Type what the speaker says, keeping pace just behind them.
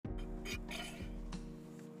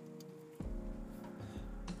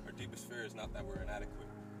not that we're inadequate.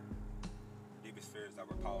 Our deepest fear is that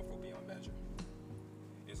we're powerful beyond measure.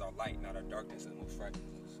 It is our light, not our darkness, that most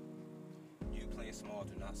frightens us. You playing small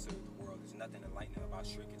do not serve the world. There's nothing enlightening about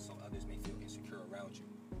shrinking so others may feel insecure around you.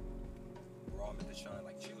 We're all meant to shine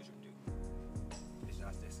like children do. It's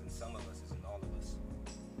not this in some of us, it's in all of us.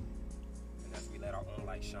 And as we let our own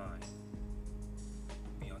light shine,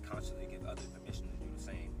 we unconsciously give others permission to do the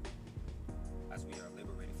same, as we are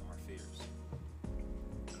liberated from our fears.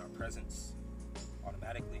 And our presence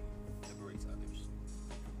automatically liberates others.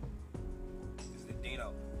 This is the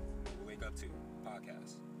Dino We Wake Up To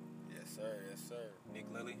podcast. Yes, sir. Yes, sir. Nick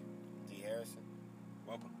Lilly. D. Harrison.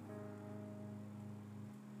 Welcome.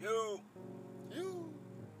 You.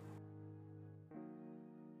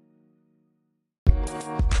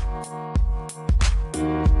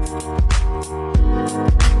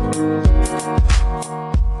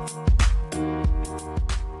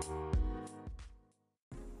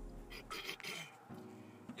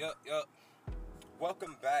 Yup.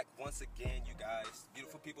 Welcome back once again, you guys.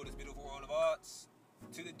 Beautiful people, this beautiful world of arts.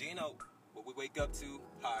 To the Dino, What We Wake Up To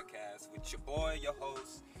podcast with your boy, your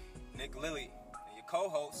host, Nick Lilly, and your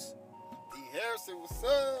co-host, D. Harrison, what's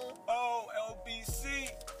up? Oh, LBC.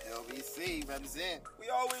 LBC, represent. We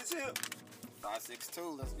always here.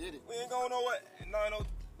 562, let's get it. We ain't going nowhere.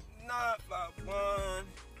 90951.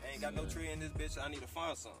 I ain't got no tree in this bitch. I need to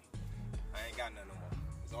find some. I ain't got none no more.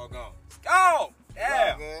 It's all gone. It's gone!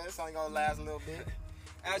 Yeah! Good. It's only gonna last a little bit.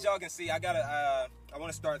 As y'all can see, I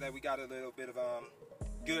want to start that we got a little bit of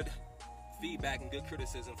good feedback and good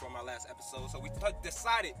criticism from our last episode. So we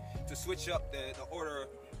decided to switch up the order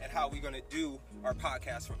and how we're going to do our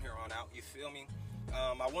podcast from here on out. You feel me?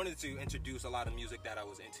 I wanted to introduce a lot of music that I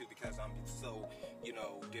was into because I'm so,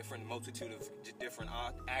 different multitude of different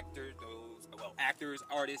actors,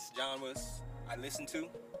 artists, genres I listen to.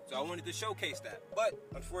 So I wanted to showcase that. But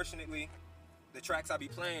unfortunately, the tracks I be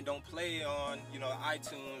playing don't play on,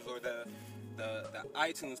 iTunes or the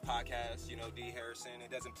iTunes podcast, D. Harrison. It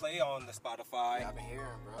doesn't play on the Spotify. Yeah, I've been hearing,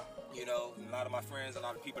 bro. A lot of my friends, a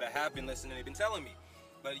lot of people that have been listening, they've been telling me.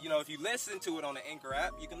 But, if you listen to it on the Anchor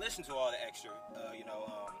app, you can listen to all the extra,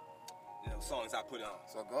 songs I put on.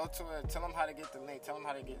 So go to it. Tell them how to get the link. Tell them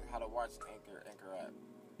how to watch Anchor app.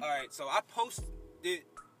 All right. So I post it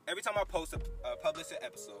every time I post publish an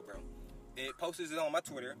episode, bro. It posts it on my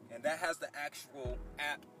Twitter, and that has the actual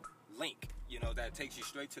app link. That takes you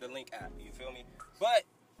straight to the link app. You feel me? But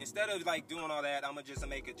instead of doing all that, I'm gonna just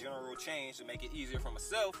make a general change to make it easier for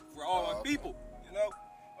myself, for all my people.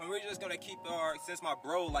 And we're just gonna keep since my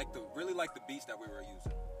bro really like the beats that we were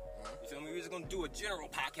using. You feel me? We're just gonna do a general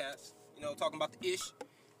podcast, talking about the ish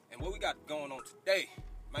and what we got going on today.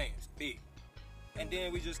 Man, it's big. And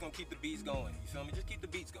then we're just gonna keep the beats going. You feel me? Just keep the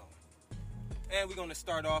beats going. And we're gonna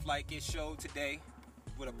start off like it showed today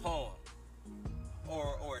with a poem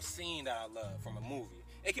or a scene that I love from a movie.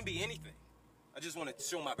 It can be anything. I just want to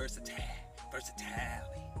show my versatility.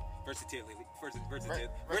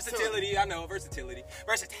 I know, versatility.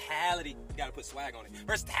 You gotta put swag on it.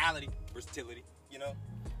 Versatility.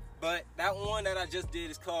 But that one that I just did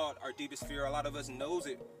is called Our Deepest Fear. A lot of us knows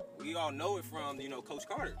it. We all know it from, Coach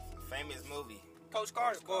Carter. Famous movie. Coach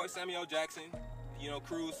Carter, boy, Samuel L. Jackson.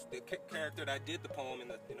 Cruz, the character that did the poem in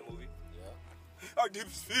the movie. Yeah. Our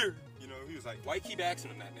deepest fear. He was like, why you keep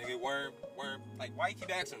asking him that, nigga? Worm. Like, why you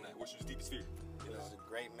keep asking him that? What's your deepest fear? It was a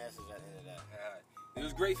great message at the end of that. It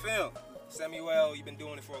was a great film. Samuel, you've been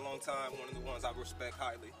doing it for a long time. One of the ones I respect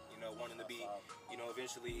highly. Wanting to be,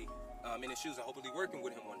 eventually in his shoes and hopefully working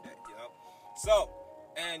with him one day, So,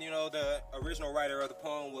 and, the original writer of the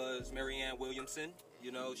poem was Marianne Williamson.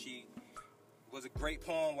 She was a great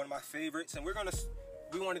poem, one of my favorites. And we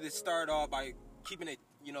wanted to start off by keeping it,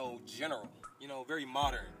 general, very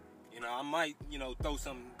modern. I might, throw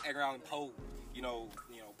some Edgar Allan Poe,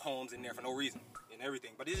 poems in there for no reason and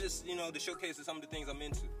everything. But it's just, to showcase some of the things I'm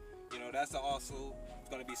into. That's also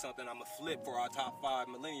going to be something I'm going to flip for our top 5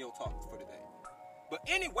 millennial talks for today. But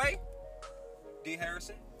anyway, D.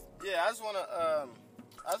 Harrison. Yeah, I just want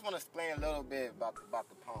to explain a little bit about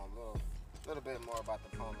the poem, a little bit more about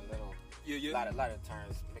the poem, a lot of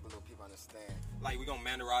terms, make a little people understand. Like we're gonna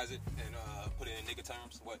mandarize it and put it in nigga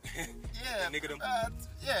terms. What? Yeah. Nigga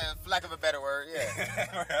yeah, for lack of a better word. Yeah.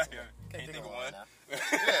 Right. Can't think of one.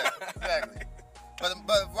 Yeah, exactly. But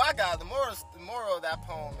what I got, the moral of that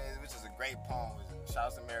poem is, which is a great poem, shout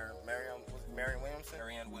out to Marianne Williamson.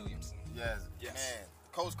 Marianne Williamson. Yes. Man,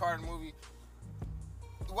 Coach Carter movie.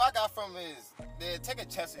 What I got from it is, take a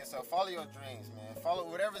chance of yourself. Follow your dreams, man. Follow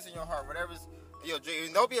whatever's in your heart, whatever's your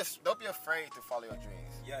dream. Don't be afraid to follow your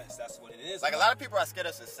dreams. Yes, that's what it is. Like, a lot of people are scared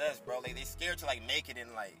of success, bro. Like, they scared to, make it and,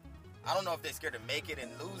 I don't know if they're scared to make it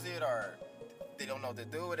and lose it or they don't know what to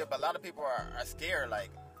do with it. But a lot of people are scared. Like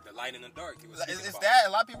the light in the dark. It's that. A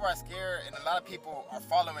lot of people are scared, and a lot of people are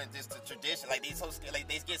following just the tradition. Like they so scared. Like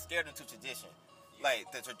they get scared into tradition.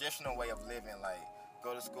 Like the traditional way of living. Like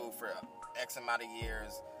go to school for X amount of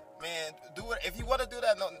years. Man, do it if you want to do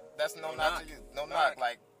that. No, that's no knock to you. No knock.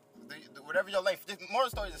 Like do whatever your lane. Just, more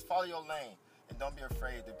of the story, just follow your lane and don't be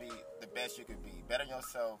afraid to be the best you could be. Better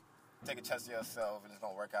yourself. Take a chance of yourself, and it's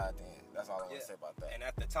gonna work out at the end. That's all I want to say about that. And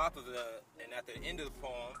at the top of at the end of the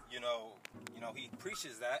poem, you know, he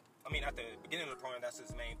preaches that. I mean, at the beginning of the poem, that's his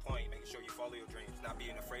main point: making sure you follow your dreams, not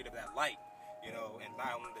being afraid of that light, and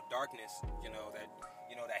allowing the darkness,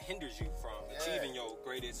 that hinders you from achieving your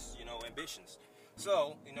greatest, ambitions.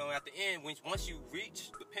 So, at the end, once you reach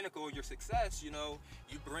the pinnacle of your success, you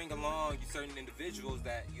bring along certain individuals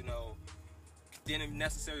that, didn't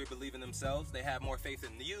necessarily believe in themselves. They have more faith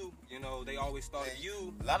in you. They always thought of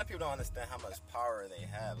you. A lot of people don't understand how much power they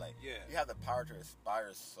have. Like, you have the power to inspire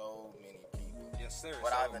so many people. Yes, sir.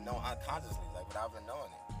 Without even knowing, unconsciously, without even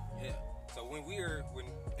knowing it. Yeah. So when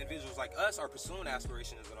individuals like us are pursuing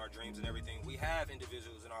aspirations and our dreams and everything, we have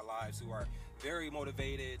individuals in our lives who are very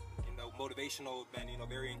motivated, motivational, and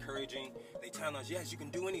very encouraging. They tell us, yes, you can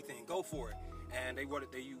do anything, go for it. And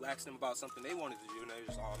you ask them about something they wanted to do, and they're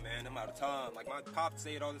just, oh man, I'm out of time. Like my pop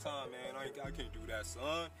say it all the time, man, I can't do that,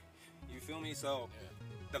 son. You feel me? So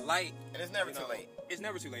the light, and it's never too late. It's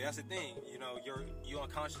never too late. That's the thing. You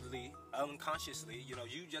unconsciously,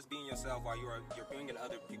 you just being yourself while you're bringing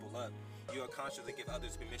other people up. You unconsciously give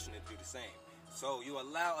others permission to do the same. So you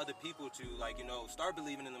allow other people to start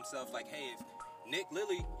believing in themselves. Like, hey, if Nick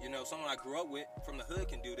Lilly, someone I grew up with from the hood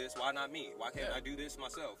can do this, why not me? Why can't I do this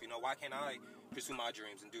myself? Why can't I pursue my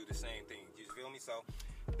dreams and do the same thing? You feel me? So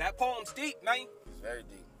that poem's deep, man. It's very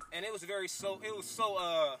deep. And it was so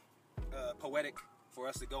poetic for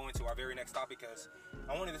us to go into our very next topic, because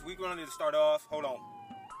we wanted to start off. Hold on,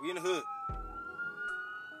 we in the hood.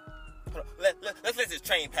 Let's let this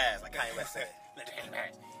train pass, like Kanye West said. Let the train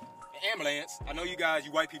pass. Ambulance. I know you guys,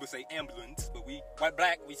 you white people say ambulance, but we white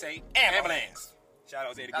black, we say ambulance. Shout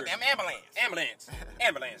out to Eddie Griffin.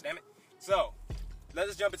 Ambulance, damn it. So let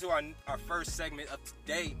us jump into our first segment of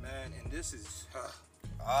today, man. And this is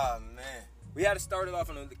oh man, we had to start it off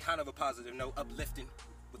on a kind of a positive note, uplifting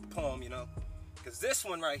with the poem, because this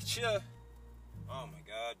one right here, oh my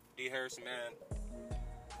God, D. Harrison, man.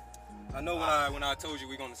 I know when I told you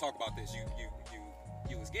we were going to talk about this, you're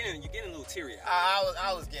getting a little teary eyed.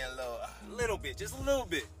 I was getting a little bit, just a little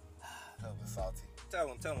bit salty. Tell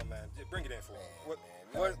him, man. Just bring it in for him.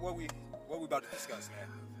 What we about to discuss, man?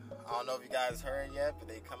 I don't know if you guys heard yet, but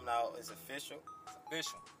they coming out. It's official.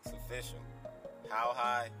 It's official. How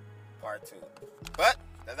High Part 2. But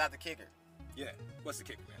that's not the kicker. Yeah. What's the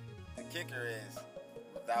kicker, man? The kicker is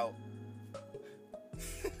without.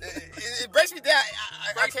 It breaks me down.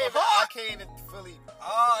 I can't even fully.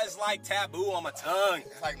 Oh, it's like taboo on my tongue.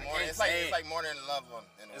 It's like more. It's like more than love one.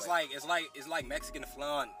 It's like Mexican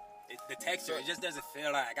flan. The texture, it just doesn't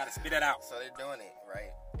feel like I gotta spit it out. So they're doing it,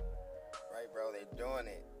 right, bro. They're doing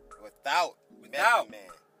it without Method Man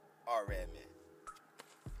or Redman.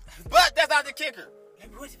 But that's not the kicker.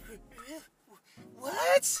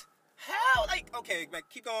 What? How? Like, okay, man,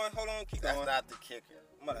 keep going. Hold on, keep going. That's not the kicker.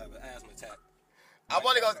 I'm gonna have an asthma attack. I'm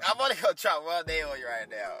only gonna drop one name on you right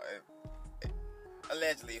now.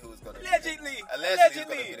 Allegedly, who's gonna? Allegedly, who's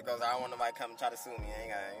gonna be? Because I don't want nobody come and try to sue me.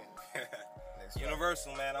 I ain't.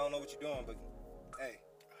 Universal, man. I don't know what you're doing, but hey,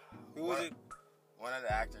 who was it? One of the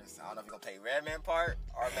actors. I don't know if you're gonna play Redman part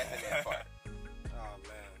or Method Man part. Oh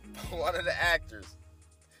man. One of the actors.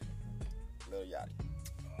 Lil Yachty.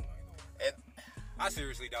 Oh, and I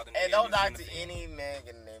seriously doubt that. And don't knock to any man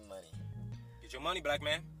getting their money. Get your money, black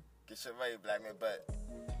man. Get your money, black man. But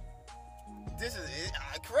this is.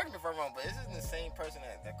 Correct me if I'm wrong, but this isn't the same person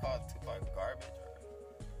that called Tupac garbage.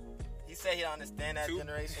 He said he don't understand that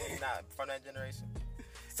generation. He's not from that generation.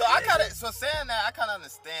 So saying that, I kind of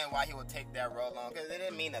understand why he would take that role on, because it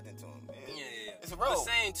didn't mean nothing to him. Yeah. It's a role. But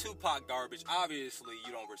saying Tupac garbage, obviously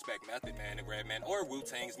you don't respect Method Man and Redman or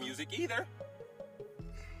Wu-Tang's music either.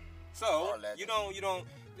 So you don't.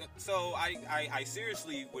 So I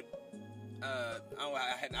seriously would. I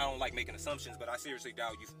don't like making assumptions, but I seriously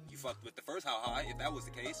doubt you fucked with the first How High if that was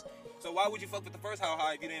the case. So why would you fuck with the first How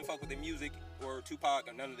High if you didn't fuck with the music or Tupac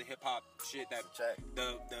or none of the hip hop shit that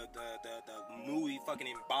the movie fucking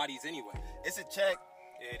embodies anyway? It's a check.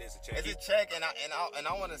 Yeah, it is a check. It's a check, and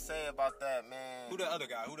I want to say about that, man. Who the other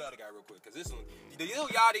guy, real quick? Because this one, the Lil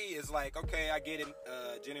Yachty is like, okay, I get it.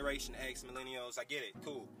 Generation X, millennials, I get it.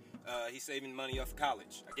 Cool. He's saving money up for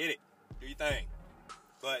college. I get it. Do your thing.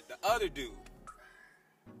 But the other dude,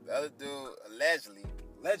 allegedly,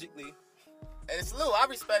 And salute, I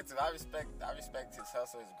respect him. I respect his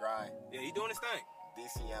hustle, his grind. Yeah, he doing his thing.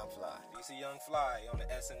 DC Young Fly. DC Young Fly on the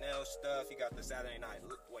SNL stuff. He got the Saturday Night.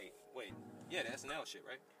 Wait. Yeah, the SNL shit,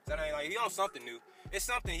 right? Saturday Night. He on something new. It's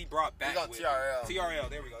something he brought back. He's on with TRL. TRL.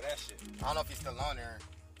 There we go. That shit. I don't know if he's still on there,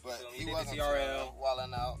 but So he did was the on TRL.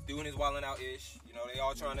 Wildin' Out. Doing his wildin' out ish. You know, they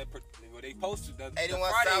all trying to. They posted the 81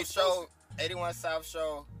 Friday South Show. 81 South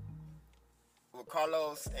Show with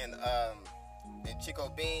Carlos and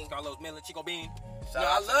Chico Bean. Carlos Miller, Chico Bean. Shout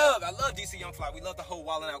No, out I love DC Young Fly. We love the whole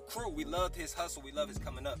Wildin' Out crew. We loved his hustle. We love his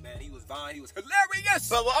coming up, man. He was fine. He was hilarious.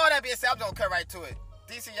 But with all that being said, I'm gonna cut right to it.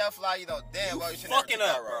 DC Young Fly, you know, damn you well, you should never fucking take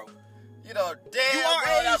that up, road. bro. You know, damn You are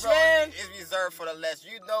well, that age, road man. is reserved for the less.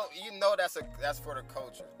 You know that's for the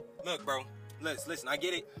culture. Look, bro. Listen, I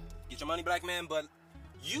get it. Get your money, black man, but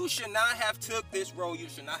you should not have took this road. You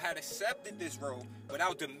should not have accepted this road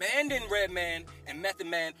without demanding Redman and Method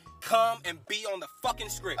Man come and be on the fucking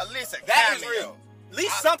script. At least a That is cameo. real. At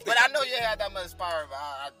least something. But I know you had that much power, but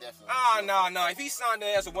I definitely. No. If he signed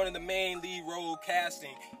there as one of the main lead role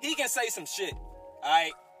casting, he can say some shit.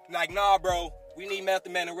 Alright? Like, nah, bro. We need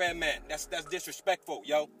Method Man and Redman. That's disrespectful,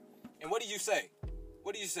 yo. And what did you say?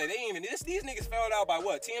 They ain't even these niggas found out by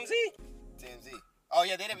what? TMZ? TMZ. Oh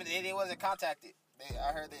yeah, they wasn't contacted.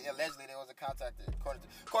 I heard that allegedly they wasn't contacted.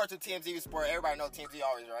 According to TMZ Sport, everybody knows TMZ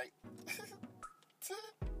always right.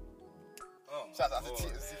 Oh, Shout out to Lord.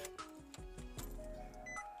 TMZ.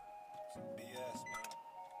 BS,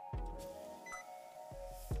 man.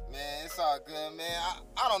 Man, it's all good, man.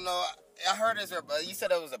 I don't know. I heard this. You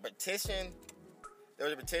said there was a petition. There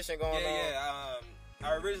was a petition going on. Yeah.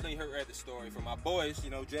 I originally read the story from my boys, you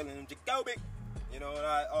know, Jalen and Jacoby. You know, and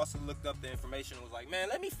I also looked up the information and was like, man,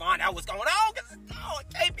 let me find out what's going on, because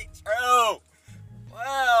it can't be true.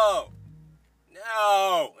 Well,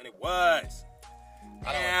 no. And it was.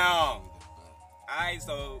 Now, alright,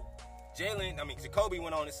 so Jacoby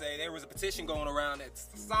went on to say there was a petition going around that's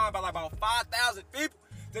signed by like about 5,000 people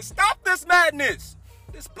to stop this madness,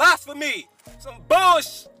 this blasphemy, some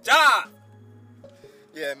bullshit job.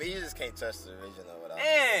 Yeah, I mean, you just can't trust the original without.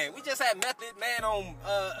 Man, we just had Method Man on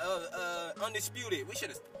Undisputed.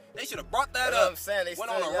 They should have brought that That's what up. I'm saying. They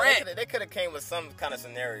Went still, on a rant. They could have came with some kind of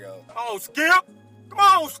scenario. Come on, Skip. Come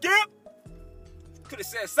on, Skip. Could have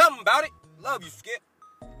said something about it. Love you, Skip.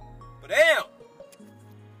 But damn.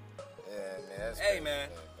 Yeah, man. That's Hey, crazy, man.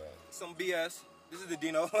 but- Some BS. This is the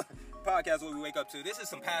Dino podcast where we wake up to. This is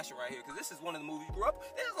some passion right here, because this is one of the movies we grew up.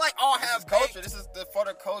 This is like all This half is culture. This is for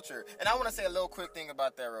the culture. And I want to say a little quick thing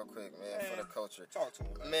about that real quick, man, for the culture. Talk to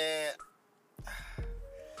him. Man,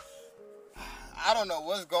 I don't know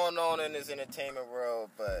what's going on in this entertainment world,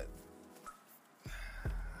 but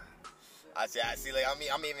I see. Like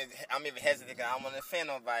I'm even hesitant. Cause I don't want to offend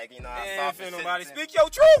nobody. You know, I'm soft and nobody. sensitive. Speak your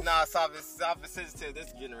truth. Nah, soft and sensitive.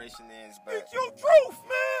 This generation is, but Speak your truth,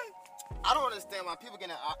 man. I don't understand why people get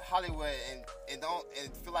in Hollywood and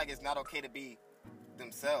feel like it's not okay to be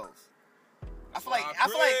themselves. I feel like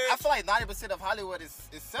 90% of Hollywood is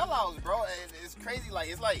sellouts, bro. It's crazy. Like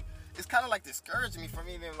it's kind of like discouraging me from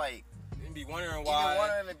even like You be wondering even why.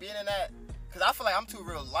 wondering and being in that. Cause I feel like I'm too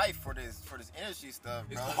real life for this industry stuff,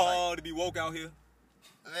 bro. It's It's hard to be woke out here.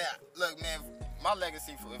 like, man, look, man, my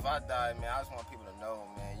legacy if I die, man, I just want people to know,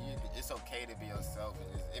 man, it's okay to be yourself.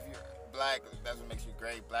 And if you're black, that's what makes you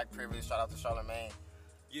great. Black privilege. Shout out to Charlamagne.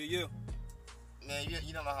 Yeah. Man,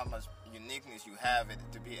 you don't know how much uniqueness you have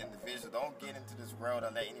to be an individual. Don't get into this world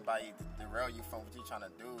and let anybody derail you from what you're trying to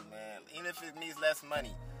do, man. Even if it means less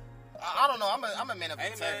money. I don't know. I'm a man of Hey,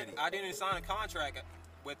 man, integrity. I didn't sign a contract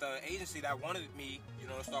with an agency that wanted me, you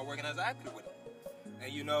know, to start working as an actor with them.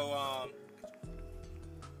 And,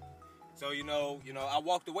 I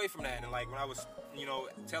walked away from that. And, like, when I was,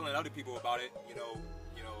 telling other people about it,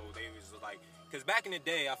 they was like, because back in the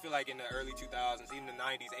day, I feel like in the early 2000s, even the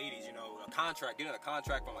 90s, 80s, getting a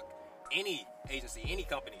contract from any agency, any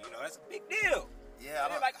company, that's a big deal. Yeah,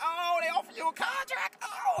 And they're like, oh, they offer you a contract?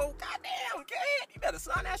 Oh, goddamn, kid, you better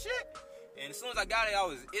sign that shit. And as soon as I got it, I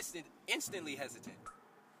was instantly hesitant.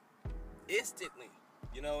 Instantly.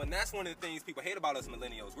 And that's one of the things people hate about us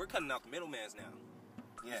millennials. We're cutting out the middlemans now.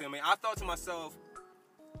 yeah. You feel me? I thought to myself,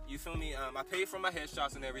 you feel me? I paid for my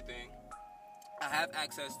headshots and everything. I have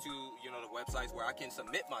access to, the websites where I can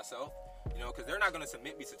submit myself, because they're not going to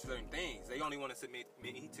submit me to certain things. They only wanted to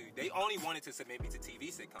submit me to TV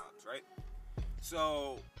sitcoms, right?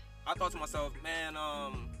 So I thought to myself, man,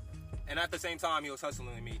 and at the same time, he was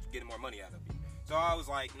hustling me, getting more money out of me. So I was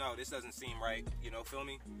like, no, this doesn't seem right, feel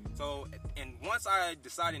me? So, and once I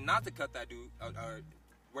decided not to cut that dude,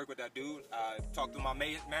 work with that dude, I talked to my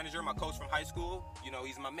manager, my coach from high school,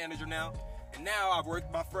 he's my manager now. And now I've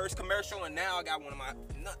worked my first commercial, and now I got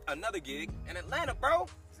another gig in Atlanta, bro.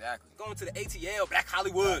 Exactly. Going to the ATL, Black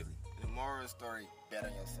Hollywood. The moral of the story, bet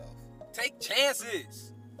on yourself. Take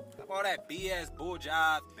chances. Stop all that BS bull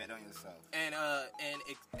job. Bet on yourself. And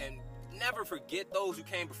never forget those who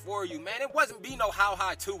came before you, man. It wasn't be no How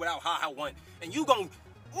High 2 without How High 1. And you gon'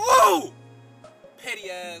 woo!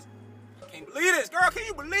 Petty ass. Can't believe this, girl. Can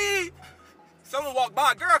you believe? Someone walked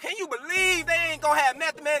by, girl, can you believe they ain't gonna have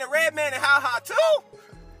Method Man and Redman and How High 2?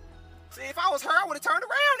 See, if I was her, I would've turned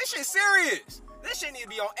around. This shit's serious. This shit need to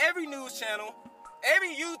be on every news channel,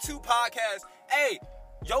 every YouTube podcast. Hey,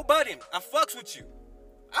 Joe Budden, I fucks with you.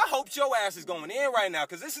 I hope your ass is going in right now,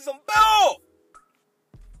 because this is some bull.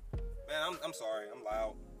 Man, I'm sorry. I'm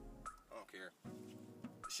loud. I don't care.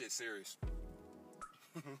 This shit's serious.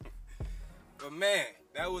 But man,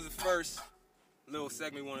 that was the first little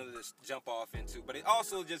segment we wanted to jump off into. But it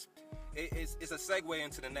also just, it's a segue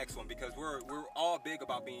into the next one, because we're all big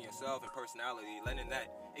about being yourself and personality, letting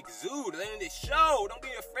that exude, letting it show. Don't be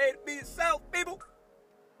afraid to be yourself, people.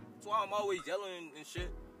 That's why I'm always yelling and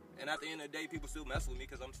shit. And at the end of the day, people still mess with me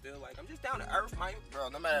because I'm still like, I'm just down to earth, man. Bro,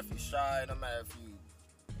 no matter if you're shy, no matter if you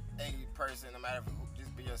any person, no matter if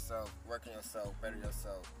just be yourself, work on yourself, better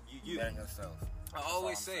yourself, better yourself. I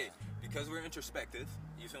always say, because we're introspective,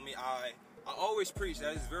 you feel me? I always preach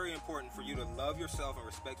that it's very important for you to love yourself and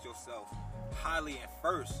respect yourself highly and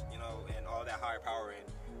first, you know, and all that higher power.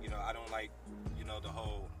 And, you know, I don't like, you know, the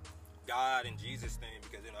whole God and Jesus thing,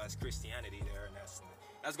 because, you know, that's Christianity there, and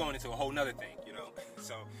that's going into a whole nother thing, you know.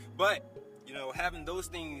 So, but, you know, having those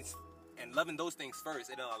things and loving those things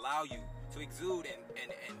first, it'll allow you to exude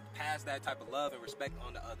and pass that type of love and respect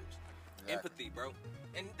on to others. Exactly. Empathy, bro.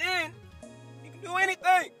 And then you can do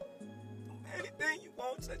anything. Anything you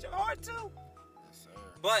want, set your heart to. Yes, sir.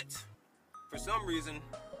 But for some reason,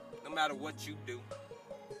 no matter what you do,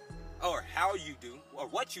 or how you do, or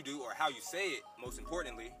what you do, or how you say it, most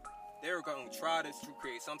importantly, they're going to try to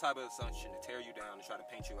create some type of assumption to tear you down and try to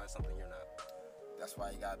paint you as something you're not. That's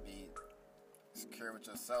why you gotta be secure with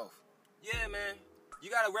yourself. Yeah, man. You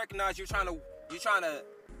gotta recognize you're trying to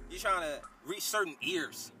reach certain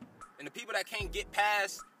ears, and the people that can't get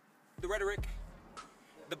past the rhetoric,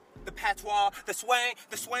 the patois, the swang,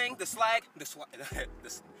 the slag, the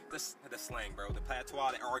slang, bro, the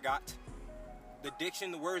patois, the argot, the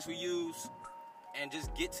diction, the words we use, and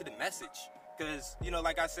just get to the message. Because, you know,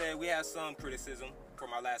 like I said, we had some criticism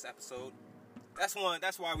from our last episode. That's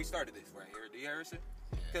why we started this right here. Do you hear it?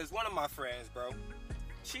 Because one of my friends, bro,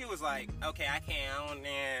 she was like, okay, I don't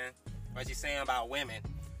understand what you're saying about women.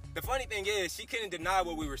 The funny thing is, she couldn't deny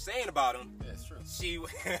what we were saying about them. Yeah, it's true.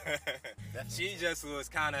 She just was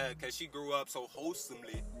kind of, because she grew up so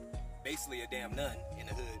wholesomely, basically a damn nun in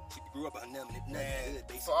the hood. She grew up a nun in the hood,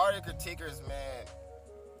 basically. For all the critiquers, man,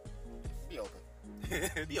 be open.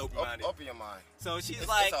 Be open-minded. Open your mind. So she's it's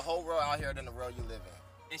like... It's a whole world out here than the world you live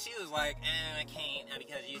in. And she was like, I can't,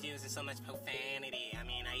 because you use so much profanity. I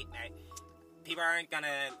mean, people aren't gonna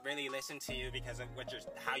really listen to you because of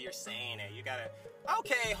how you're saying it. You gotta,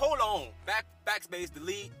 okay, hold on. Backspace,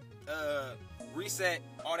 delete, reset,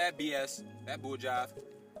 all that BS, that bull jive.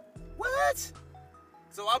 What?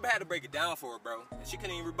 So I had to break it down for her, bro. And she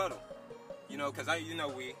couldn't even rebuttal. You know, because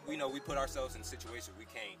we put ourselves in situations we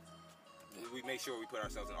can't. We make sure we put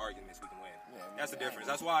ourselves in arguments we can win. Yeah, that's the difference.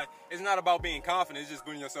 That's why it's not about being confident. It's just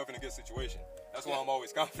putting yourself in a good situation. That's why I'm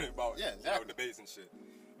always confident about debates and shit.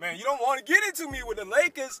 Man, you don't want to get into me with the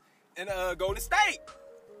Lakers and Golden State.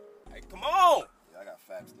 Like, come on. Yeah, I got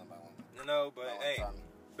facts number one. You know, but hey.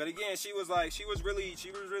 But again, she was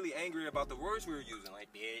really angry about the words we were using, like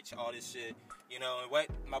bitch, all this shit. You know, and what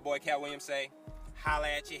my boy Cat Williams say? Holla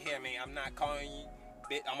at you, hear me. I'm not calling you.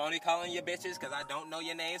 I'm only calling you bitches because I don't know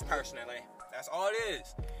your names personally. That's all it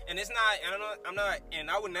is. And it's not,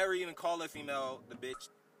 and I would never even call a female a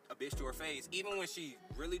bitch to her face, even when she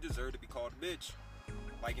really deserved to be called a bitch.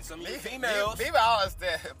 Like in some of you females. People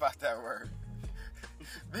understand about that word.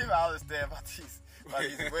 People understand about these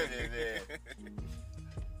women, man.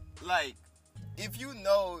 Like, if you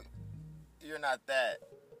know you're not that,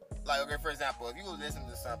 like, okay, for example, if you listen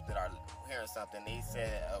to something or hearing something, they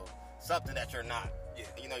said something that you're not. Yeah.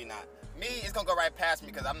 You know you're not. Me, it's gonna go right past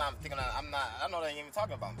me because I know they ain't even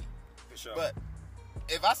talking about me. For sure. But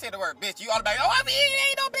if I say the word bitch, you automatically, I mean,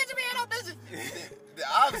 ain't no bitch, man, no bitch.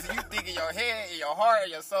 Obviously, you think in your head, in your heart,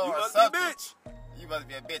 in your soul, you or must something. be a bitch. You must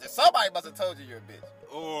be a bitch. Or somebody must have told you you're a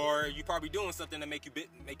bitch. Or you probably doing something to make you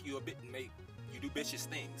do bitchish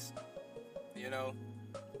things. You know?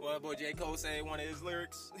 Well, boy J. Cole said one of his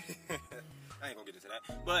lyrics. I ain't gonna get into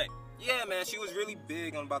that. But, yeah, man, she was really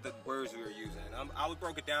big on about the words we were using. I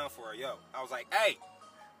broke it down for her. Yo, I was like, hey,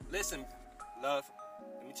 listen, Love,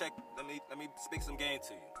 let me speak some game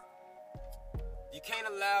to you. You can't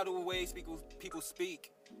allow the ways people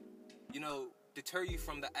speak, deter you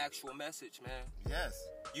from the actual message, man. Yes.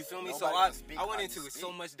 You feel me? Nobody So I went into it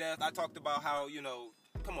so much depth. I talked about how,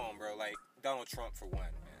 come on, bro, like Donald Trump for one,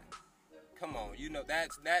 man. Come on,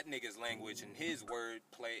 that nigga's language and his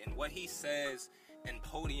wordplay and what he says in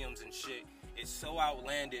podiums and shit is so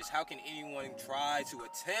outlandish. How can anyone try to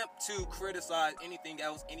attempt to criticize anything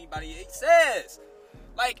else anybody says?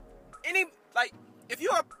 If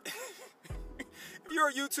you're if you're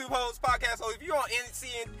a YouTube host, podcast host, if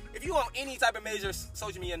you're on any type of major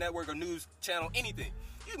social media network or news channel, anything,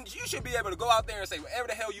 you should be able to go out there and say whatever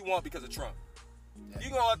the hell you want because of Trump. Yeah. You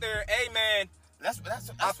go out there, hey man, I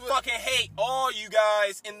fucking hate all you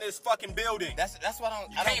guys in this fucking building. That's what I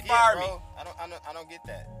don't get, fire bro. me. I don't get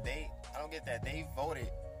that. I don't get that. They voted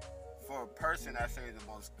for a person that says the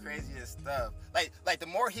most craziest stuff. Like the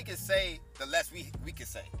more he can say, the less we can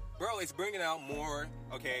say. Bro, it's bringing out more.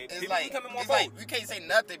 Okay, it's people like, becoming more it's bold. like we can't say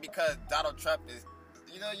nothing because Donald Trump is.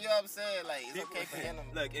 You know what I'm saying? Like it's okay for him.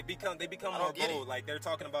 Look, they become more bold. Like they're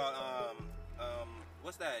talking about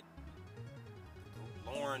what's that?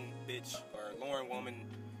 Lauren bitch or Lauren woman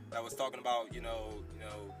that was talking about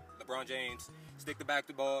LeBron James stick the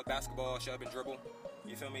basketball, shove and dribble.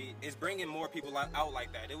 You feel me? It's bringing more people out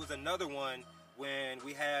like that. It was another one when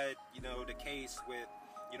we had the case with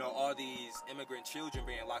all these immigrant children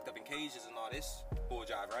being locked up in cages and all this bull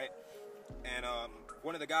jive, right? And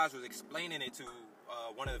one of the guys was explaining it to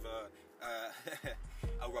one of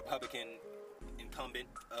a Republican incumbent,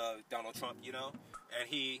 Donald Trump, and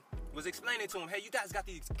he was explaining to him, hey, you guys got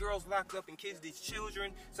these girls locked up in cages, these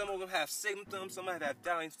children. Some of them have symptoms, some of them have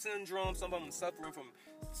Down syndrome, some of them suffering from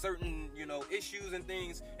certain, issues and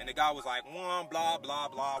things. And the guy was like, wah, blah, blah,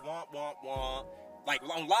 blah, wah, wah, wah. Like,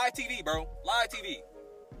 on live TV, bro. Live TV.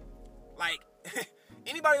 Like,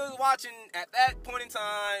 anybody who was watching at that point in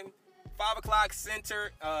time, 5 o'clock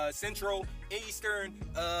Central, Eastern,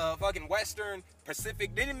 fucking Western,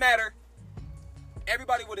 Pacific, didn't matter.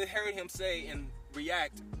 Everybody would have heard him say and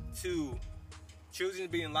react to children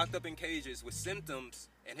being locked up in cages with symptoms,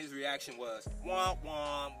 and his reaction was womp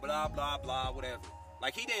womp, blah blah blah, whatever.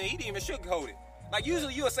 Like he didn't even sugarcoat it. Like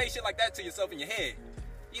usually you would say shit like that to yourself in your head.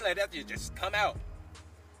 You let that just come out.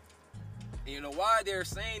 And you know why they're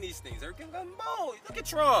saying these things? They're getting bold. Look at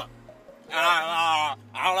Trump.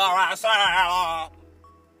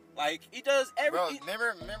 Like he does everything.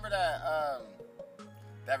 Bro, remember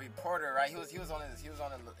that reporter, right? He was on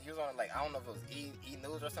like I don't know if it was E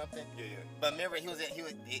News or something. Yeah. But remember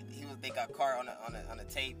they got caught on a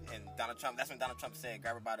tape, and Donald Trump. That's when Donald Trump said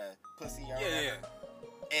grab her by the pussy or whatever.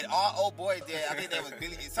 Yeah. And all old boy did, I think that was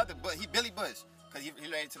Billy Bush, because he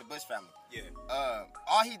related to the Bush family. Yeah.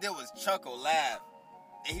 All he did was chuckle, laugh,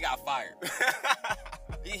 and he got fired.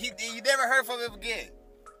 You never heard from him again.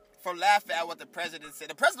 For laughing at what the president said.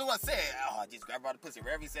 The president was saying, just grab her by the pussy.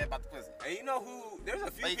 Whatever he said about the pussy. And you know who? There's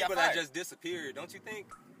a few people that just disappeared. Don't you think?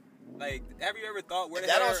 Like, have you ever thought if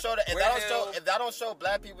that don't show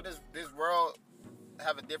black people this world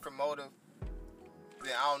have a different motive,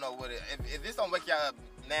 then I don't know what it. If this don't wake y'all up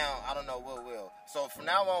now, I don't know what will. So from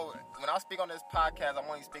now on, when I speak on this podcast, I'm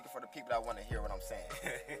only speaking for the people that want to hear what I'm saying.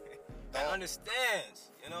 That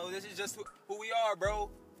understands. This is just who we are,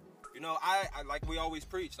 bro. I like we always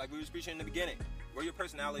preach, like we was preaching in the beginning. Wear your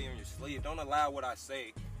personality on your sleeve. Don't allow what I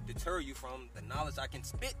say deter you from the knowledge I can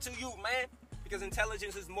spit to you, man. Because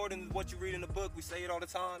intelligence is more than what you read in the book. We say it all the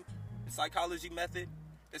time. The psychology method,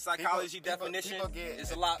 the psychology definition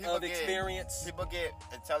is a lot of experience. People get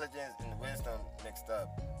intelligence and wisdom mixed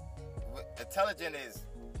up. Intelligence is,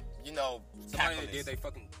 somebody that did they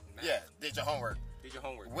fucking math. Yeah, did your homework.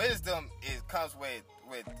 Wisdom comes with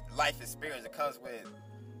life experience. It comes with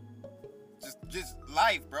just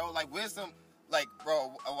life, bro. Like wisdom, like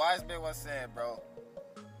bro, a wise man once said, bro.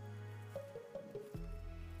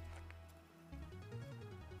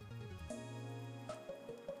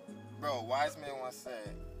 A wise man once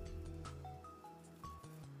said,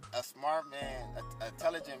 a smart man, an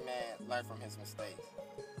intelligent man learn from his mistakes.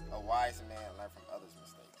 A wise man learn from others'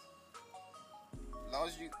 mistakes. As long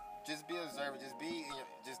as you just be observant,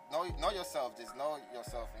 just know yourself, just know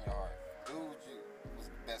yourself in your heart. Do what's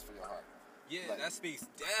best for your heart. Yeah, that speaks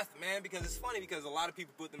death, man, because it's funny because a lot of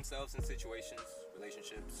people put themselves in situations,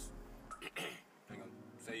 relationships, I ain't gonna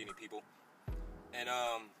say any people, and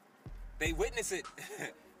they witness it.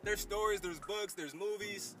 There's stories, there's books, there's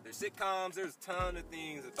movies, there's sitcoms, there's a ton of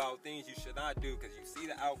things about things you should not do because you see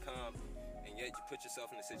the outcome and yet you put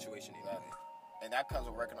yourself in the situation anyway. And that comes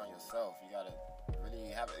with working on yourself. You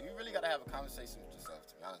really gotta have a conversation with yourself,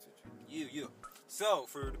 to be honest with you. You. So,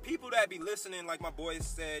 for the people that be listening, like my boy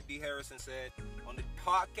said, D. Harrison said, on the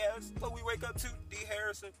podcast, what we wake up to, D.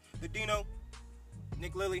 Harrison, the Dino,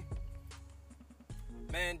 Nick Lilly,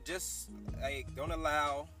 man, just, like, don't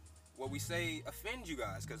allow what we say offend you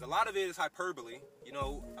guys, because a lot of it is hyperbole, you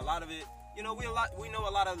know, a lot of it, you know, we know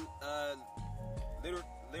a lot of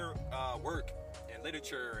work and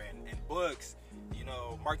literature and books, you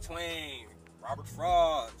know, Mark Twain, Robert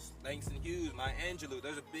Frost, Langston Hughes, Maya Angelou.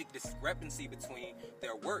 There's a big discrepancy between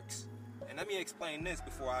their works. And let me explain this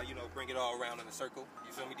before I, you know, bring it all around in a circle.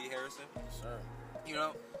 You feel me, D. Harrison? Sure. You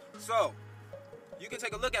know? So, you can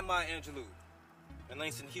take a look at Maya Angelou and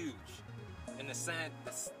Langston Hughes and the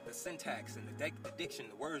syntax and the diction,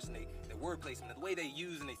 the words and the word placement, the way they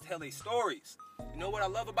use and they tell their stories. You know what I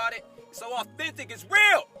love about it? It's so authentic, it's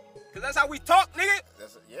real. Because that's how we talk, nigga.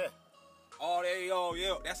 Yeah.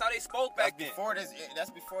 Yeah. That's how they spoke back then. That's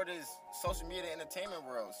before this social media entertainment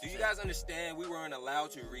world. Do you guys understand? We weren't allowed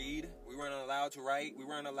to read. We weren't allowed to write. We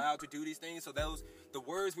weren't allowed to do these things. So the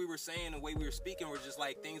words we were saying, the way we were speaking, were just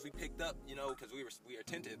like things we picked up, you know, because we were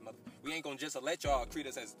attentive. We ain't gonna just let y'all treat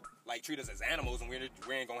us as animals, and we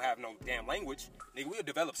ain't gonna have no damn language. Nigga, we'll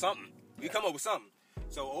develop something. We come up with something.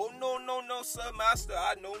 So, oh no, sir, master,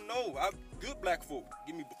 I don't know. I'm good black folk.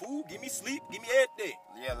 Give me food, give me sleep, give me everything.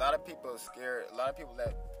 Yeah, a lot of people are scared. A lot of people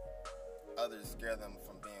let others scare them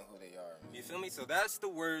from being who they are. You feel me? So that's the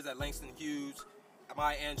words that Langston Hughes,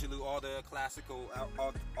 Maya Angelou, all the classical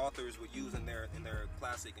authors would use in their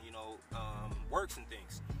classic, you know, works and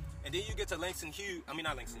things. And then you get to then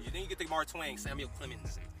you get to Mark Twain, Samuel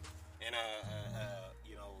Clemens, and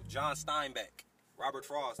you know, John Steinbeck, Robert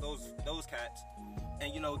Frost, those cats.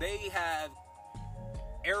 And, you know, they have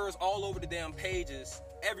errors all over the damn pages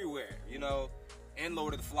everywhere, you know, in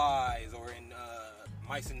Lord of the Flies or in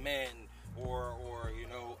Mice and Men or you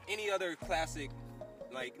know, any other classic,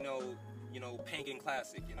 like, you know, Penguin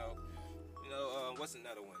classic, you know, what's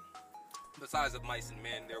another one? Besides of Mice and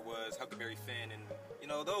Men, there was Huckleberry Finn and, you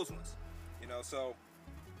know, those ones, you know, so,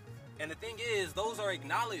 and the thing is, those are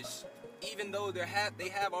acknowledged, even though they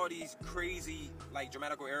have all these crazy, like,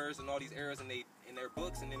 grammatical errors and all these errors in their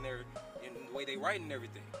books and in the way they write and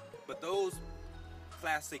everything. But those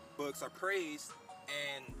classic books are praised,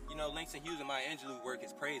 and, you know, Langston Hughes and Maya Angelou work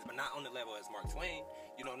is praised, but not on the level as Mark Twain,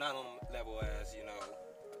 you know, not on the level as, you know,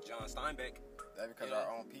 John Steinbeck. That's because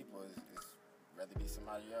our own people is rather be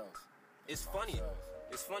somebody else. It's funny.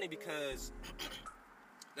 It's funny because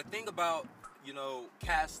the thing about, you know,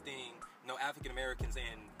 casting, you know, African Americans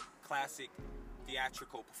in classic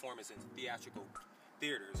theatrical performances, theatrical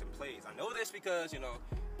theaters and plays. I know this because, you know,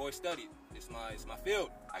 boy studied. It's my field.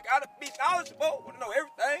 I gotta be knowledgeable. Want to know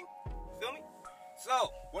everything. Feel me?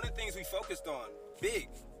 So one of the things we focused on big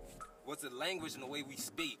was the language and the way we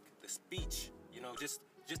speak, the speech. You know, just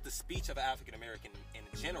the speech of an African American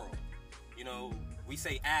in general. You know, we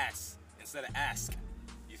say ass instead of ask.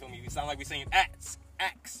 You feel me? We sound like we saying ax,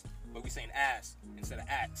 but we saying ass instead of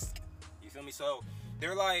ask. You feel me? So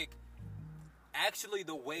they're like, actually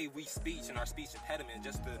the way we speak and our speech impediment,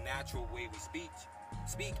 just the natural way we speak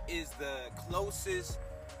is the closest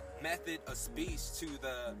method of speech to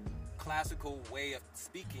the classical way of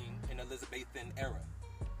speaking in Elizabethan era.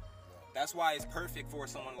 That's why it's perfect for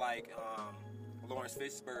someone like Lawrence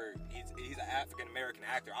Fishburne. He's an African American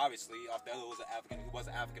actor, obviously. Othello was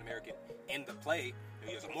an African American in the play.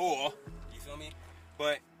 He was a Moor. You feel me?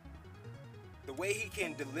 But the way he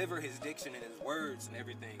can deliver his diction and his words and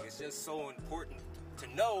everything is just so important to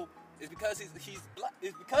know. Is because he's black.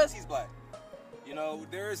 It's because he's black. You know,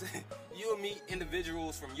 you'll meet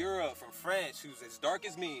individuals from Europe, from France, who's as dark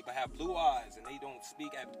as me but have blue eyes, and they don't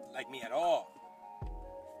speak like me at all.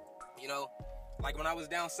 You know, like when I was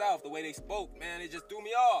down south, the way they spoke, man, it just threw me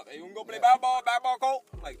off. Hey, you gonna go play back ball court?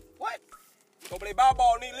 Like, what? Go play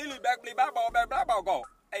ball, Nee Lily, back play back ball court.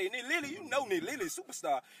 Hey, Nee Lily, you know Nee Lily,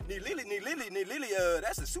 superstar. Nee Lily,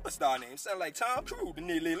 that's a superstar name. Sound like Tom Cruise,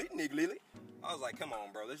 Nee Lily. I was like, come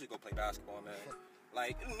on, bro, let's just go play basketball, man.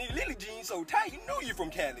 Like, Nee Lily jeans so tight, you know you're from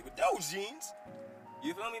Cali with those jeans.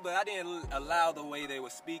 You feel me? But I didn't allow the way they were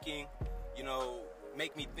speaking, you know,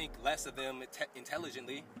 make me think less of them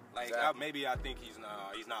intelligently. Like, exactly. Maybe I think he's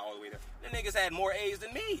not all the way there. The niggas had more A's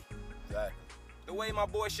than me. Exactly. The way my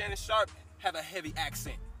boy Shannon Sharp have a heavy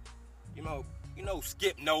accent. You know,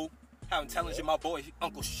 Skip know how intelligent my boy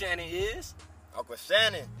Uncle Shannon is. Uncle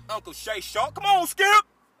Shannon. Uncle Shay Sharp. Come on, Skip.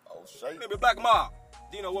 Oh, Shay. Maybe Black Mob.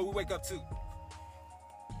 Do you know what we wake up to?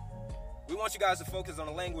 We want you guys to focus on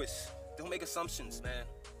the language. Don't make assumptions, man.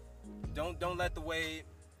 Don't let the way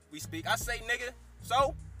we speak. I say nigga,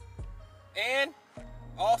 so, and,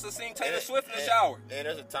 also sing Taylor Swift in the shower. And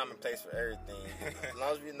there's a time and place for everything. As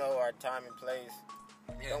long as we know our time and place,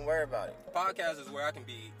 don't worry about it. Podcast is where I can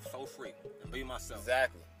be so free and be myself.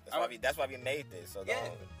 Exactly. That's why we made this. So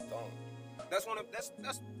don't.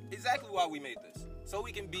 That's exactly why we made this. So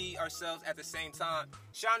we can be ourselves at the same time,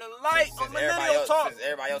 shining light on millennial talk. Since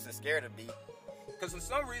everybody else is scared to be. Because for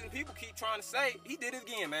some reason, people keep trying to say, he did it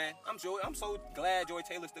again, man. I'm so glad Joy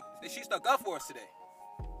Taylor stuck up for us today.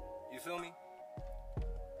 You feel me?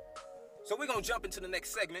 So we're going to jump into the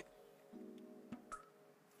next segment.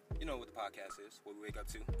 You know what the podcast is, what we wake up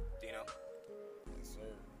to, Dino. Yes, sir.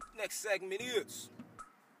 Next segment is,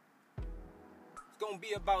 it's going to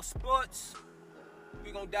be about sports.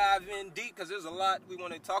 We're going to dive in deep because there's a lot we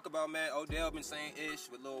want to talk about, man. Odell been saying ish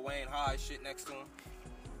with Lil Wayne high shit next to him.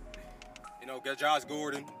 You know, Josh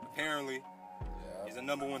Gordon, apparently, he's the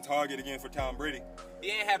number one target again for Tom Brady. He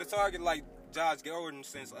ain't had a target like Josh Gordon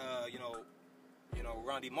since,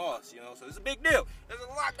 Randy Moss, so it's a big deal. There's a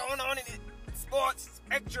lot going on in the sports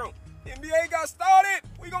spectrum. NBA got started.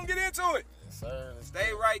 We gonna get into it. Yes, sir. Stay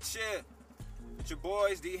right here with your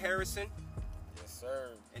boys, D. Harrison. Yes, sir.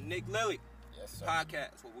 And Nick Lilly. Yes, sir.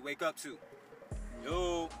 Podcast, what we wake up to.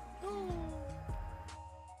 Yo.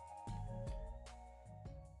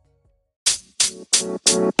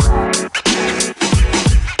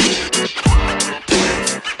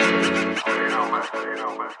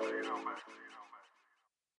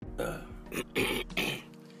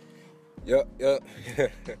 Yup.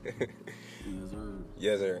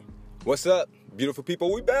 Yes, sir. What's up, beautiful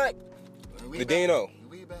people? We back. The Dino.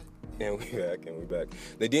 We back. And we back.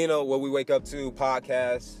 The Dino, What We Wake Up To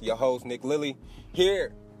podcast. Your host, Nick Lilly,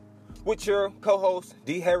 here with your co-host,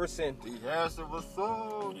 D. Harrison. D. Harrison, what's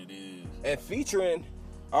up? What it is. And featuring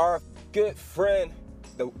our good friend,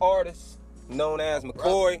 the artist known as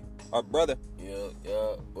McCoy, our brother. Yeah.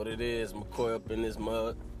 What it is, McCoy up in this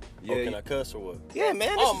mud. Yeah, can I cuss or what? Yeah,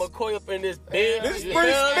 man. McCoy up in this bitch. This is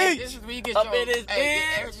free speech. This is where you get Up your, in this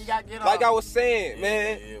everything you got to get Like off. I was saying,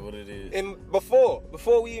 man. Yeah, what it is. And before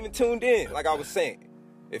we even tuned in, like I was saying,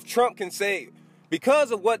 if Trump can say,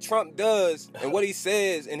 because of what Trump does and what he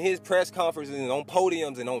says in his press conferences and on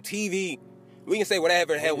podiums and on TV, we can say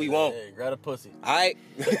whatever the hell we want. Hey, grab a pussy. All right?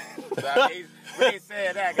 We ain't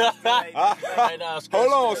saying that. 'Cause Right now,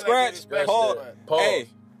 Hold on, scratch. scratch. Pause. Hey,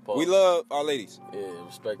 Pause. we love our ladies. Yeah,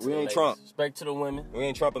 respect to We the ain't ladies. Trump. Respect to the women. We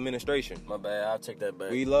ain't Trump administration. My bad, I'll take that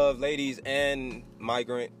back. We love ladies and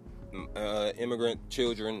migrant, immigrant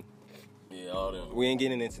children. Yeah, all them. We ain't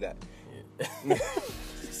getting into that. Yeah.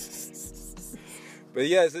 But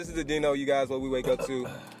yes, this is the Dino, you guys, what we wake up to.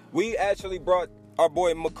 We actually brought our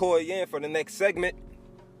boy McCoy in for the next segment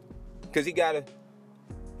because he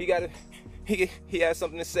has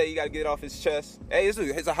something to say. He got to get it off his chest. Hey,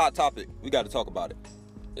 it's a hot topic. We got to talk about it.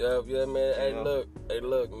 Yeah, man. Hey, know?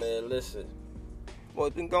 look, man. Listen,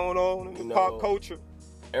 What's been going on in the pop culture?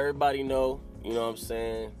 everybody know. You know what I'm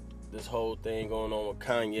saying? This whole thing going on with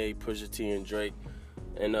Kanye, Pusha T, and Drake,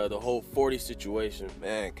 and the whole 40 situation.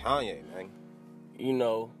 Man, Kanye, man. You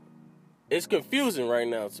know, it's confusing right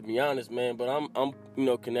now, to be honest, man. But I'm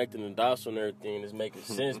connecting the dots on everything. It's making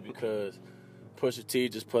sense because Pusha T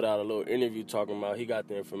just put out a little interview talking about he got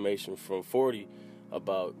the information from 40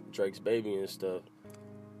 about Drake's baby and stuff.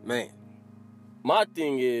 Man. My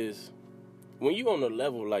thing is, when you on a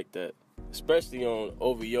level like that, especially on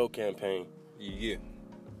OVO campaign. Yeah.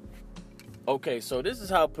 Okay, so this is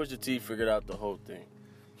how Pusha T figured out the whole thing.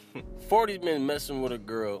 40's been messing with a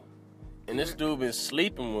girl, and this dude been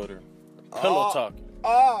sleeping with her, pillow talking.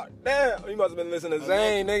 Oh, damn. You must have been listening to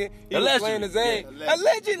Zayn, nigga. He was playing the Zayn. Yeah,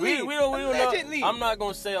 Allegedly. We don't Allegedly. know. I'm not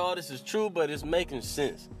going to say all this is true, but it's making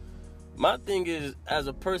sense. My thing is, as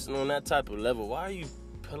a person on that type of level, why are you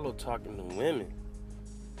pillow talking to women?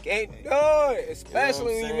 Can't do it.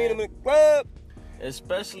 Especially You know what when you I'm meet him in the club.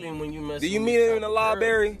 Especially when you mess Do you with meet this her in the type of girl.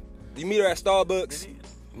 library? Do you meet her at Starbucks?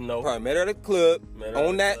 No. Probably met her at the club. Met her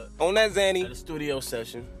On at that the At Zanny. a studio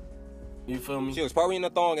session. You feel me? She was probably in the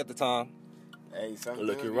thong at the time. Hey,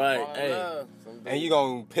 Look, you're right. Hey. And you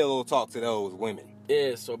gonna pillow talk to those women.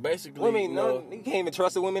 Yeah, so basically, Women, no, you can't even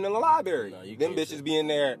trust the women in the library. No, you Them can't bitches trust- be in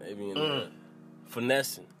there. they be in there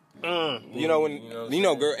finessing. You know when You know what you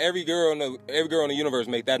know I'm girl, every girl in the universe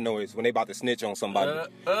make that noise when they about to snitch on somebody.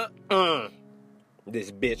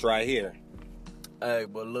 This bitch right here. Hey,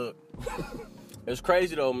 but look, it's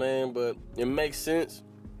crazy though, man. But it makes sense.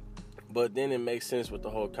 But then it makes sense with the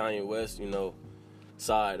whole Kanye West,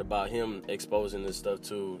 side about him exposing this stuff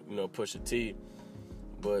to, Pusha T.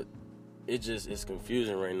 But it's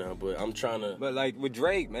confusing right now. But I'm trying to. But like with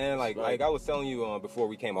Drake, man, like Right. I was telling you before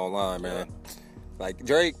we came online, man. Like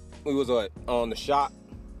Drake, we was on the shot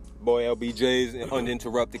boy LBJ's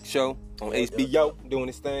Uninterrupted Show on HBO, doing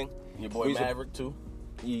his thing. Your boy Maverick too.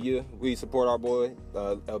 Yeah, we support our boy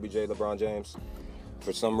LBJ, LeBron James.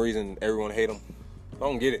 For some reason, everyone hate him. I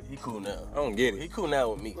don't get it. He cool now. I don't get it. He cool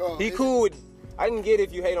now with me. Bro, He cool with. I can get it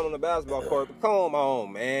if you hate him on the basketball court, but come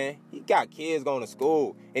on, man. He got kids going to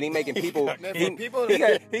school, and he making people.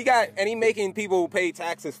 he making people pay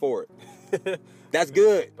taxes for it. That's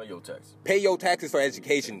good. Pay your taxes. Pay your taxes for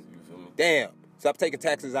education. You feel me? Damn. Stop taking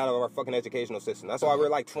taxes out of our fucking educational system. That's why we're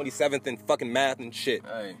like 27th in fucking math and shit.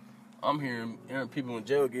 Hey, I'm hearing people in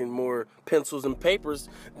jail getting more pencils and papers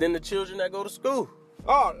than the children that go to school.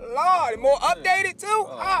 Oh Lord, more updated too.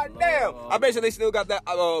 Oh damn! I bet you they still got that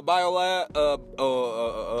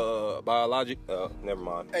biologic. Never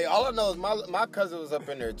mind. Hey, all I know is my cousin was up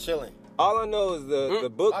in there chilling. All I know is the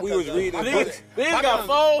book we was reading. These My got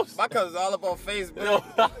phones. My cousin's all up on Facebook.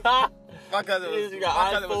 My cousin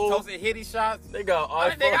was toasting hitty shots. They got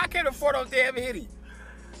I iPhone. can't afford those damn hitty.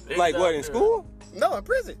 Like what, in school? No, in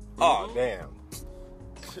prison. Oh damn.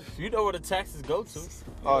 You know where the taxes go to.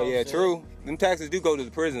 Oh yeah, true. Them taxes do go to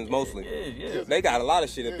the prisons mostly. Yeah. They got a lot of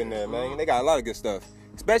shit up in there, man. They got a lot of good stuff.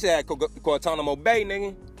 Especially at Guantanamo Bay,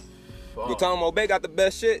 nigga. Guantanamo Bay got the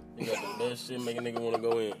best shit. You got the best shit, make a nigga want to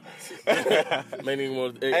go in. Make a nigga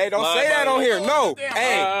want to. Hey, don't say that on here. No.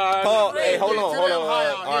 Hey, Paul. Hey, hold on.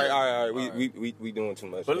 All right. We doing too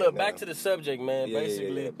much. But look, back to the subject, man. Yeah,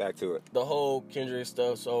 Basically, back to it. the whole Kendrick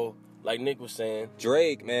stuff. So, like Nick was saying,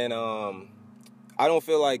 Drake, man. I don't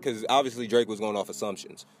feel like, because obviously Drake was going off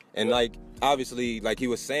assumptions, and like obviously, like he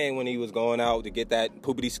was saying when he was going out to get that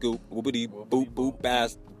poopity scoop, whoopity boop boop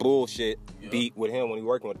bass bullshit beat with him when he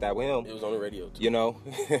working with him. it was on the radio too. You know,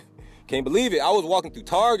 can't believe it. I was walking through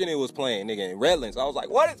Target and it was playing, nigga, in Redlands. I was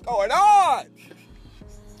like, what is going on?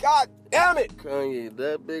 God damn it! Kanye,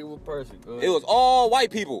 that big of a person. It was all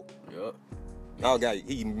white people. Yup. Oh God,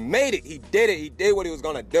 he made it. He did it. He did what he was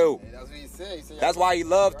gonna do. Hey, that's what he said. He said That's why he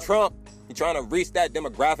loved Trump. He trying to reach that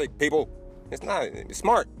demographic, people. It's not. It's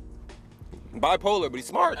smart. Bipolar, but he's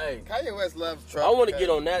smart. Hey, Kanye West loves Trump. I want to get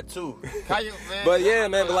on that too. Kanye, man. But yeah,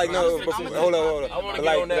 man. But like, no. I'm Hold on. I want to But, get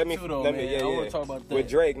like, on that let me, too, though, let man. me, yeah, I want yeah. to talk about that. With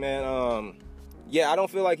Drake, man. Yeah, I don't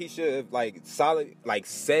feel like he should have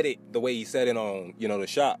said it the way he said it on the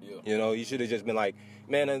shop. Yeah. You know, he should have just been like,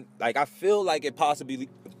 man, like I feel like it was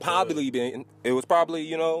probably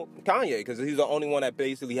Kanye, because he's the only one that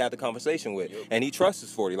basically had the conversation with, and he trusts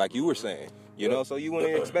his 40, like you were saying. You know, so you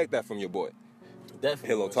wouldn't expect that from your boy. Definitely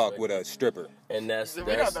Pillow talk with a stripper. And that's We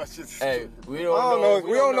don't know she's a hey, stripper. we don't know.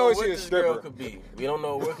 We don't know if what she a this girl stripper. could be. We don't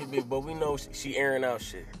know what it could be, but we know she airing out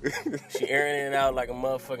shit. She airing it out like a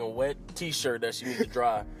motherfucking wet t-shirt that she needs to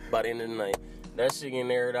dry by the end of the night. That shit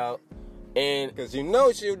getting aired out, and Because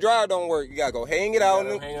she'll dry don't work. You gotta go hang it out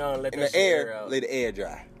hang on, let in that the shit air, air out. let the air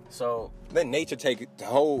dry. So Let nature take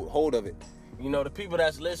hold of it. the people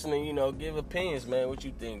that's listening, give opinions, man. What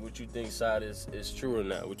you think? What you think side is true or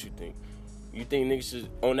not? What you think? You think niggas should,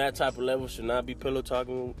 on that type of level, should not be pillow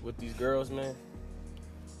talking with these girls, man?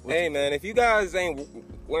 Hey, man, if you guys ain't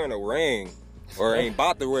wearing a ring or ain't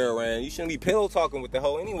about to wear a ring, you shouldn't be pillow talking with the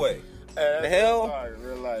hoe anyway. The hell?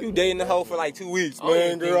 You dating the hoe for like 2 weeks,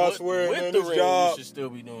 man, girl, I swear, with man, the this ring, job, you should still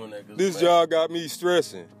be doing that. 'Cause, this man, job got me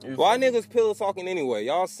stressing. You Why feel me? niggas pillow talking anyway?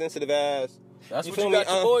 Y'all sensitive ass. That's you what feel you me?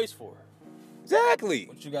 got your boys for. Exactly.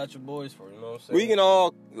 What you got your boys for, you know what I'm saying? We can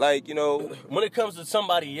all, like, When it comes to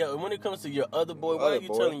somebody else, when it comes to your other boy, why Other are you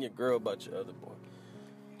boy. telling your girl about your other boy?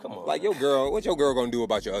 Come on. like your girl, what your girl gonna do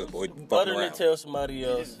about your other boy? Fuck Other than around. tell somebody He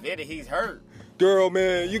else, just did it. He's hurt. Girl,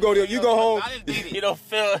 man, you go home. I just did it. you don't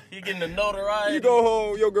feel you getting the notoriety. You go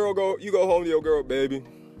home, you go home to your girl, baby.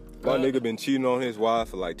 My nigga been cheating on his wife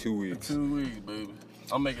for like 2 weeks. 2 weeks, baby.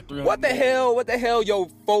 I'm making 300. What the hell your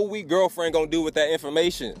 4-week girlfriend gonna do with that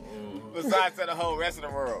information? Besides to the whole rest of the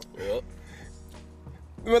world. Yep.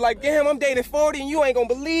 We're like, damn, I'm dating 40 and you ain't gonna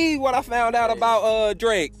believe what I found out about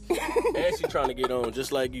Drake. And she trying to get on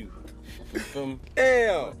just like you. You feel me?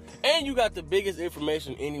 Damn. And you got the biggest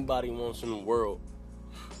information anybody wants in the world.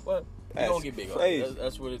 What? You That's don't get big on crazy. it.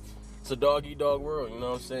 That's what it's a dog-eat-dog world, you know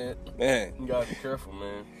what I'm saying? Man, You gotta be careful,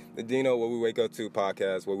 man. the Dino What We Wake Up To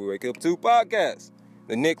podcast, What We Wake Up To podcast.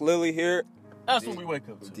 The Nick Lilly here. That's what we wake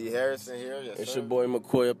up to. D. Harrison here. Yes, It's sir. your boy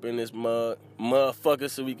McCoy up in this motherfucker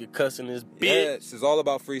so we could cuss in this bitch. Yes, it's all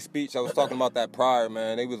about free speech. I was talking about that prior,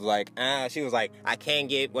 man. They was like, she was like, I can't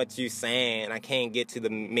get what you saying. I can't get to the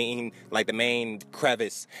main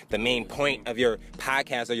crevice, the main point of your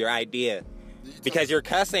podcast or your idea. Because you're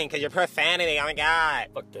cussing, because you're profanity. Oh my God.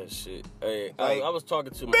 Fuck that shit. Hey, Like, I was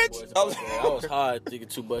talking to my bitch, boys about that. I was hard thinking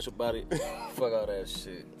too much about it. Fuck all that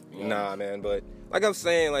shit. You know? Nah, man, but like I'm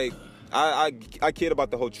saying, like, I kid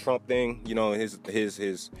about the whole Trump thing. You know, his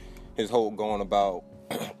whole going about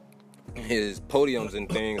his podiums and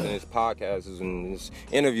things and his podcasts and his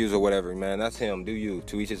interviews or whatever, man. That's him. Do you,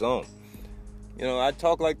 to each his own. You know, I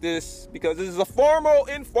talk like this because this is a formal,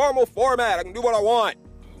 informal format. I can do what I want.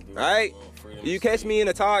 Right? You catch me in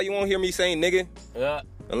a tie, you won't hear me saying nigga. Yeah.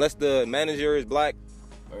 Unless the manager is black.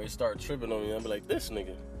 Or they start tripping on me, I'll be like, this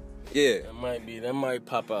nigga. Yeah. That might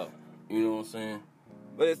pop out. You know what I'm saying?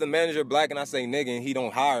 But if the manager black and I say nigga and he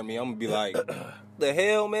don't hire me, I'm gonna be like, the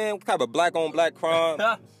hell, man? What type of black on black crime?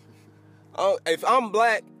 Oh, if I'm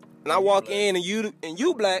black and I walk in and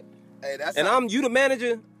you black, Hey, that's and you the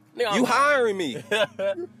manager, Nigga, you I'm- hiring me.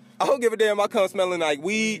 I don't give a damn. I come smelling like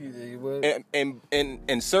weed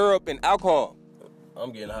and syrup and alcohol.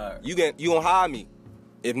 I'm getting hired. You gonna hire me.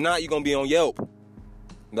 If not, you gonna be on Yelp.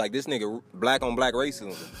 Like this nigga black on black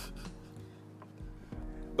racism.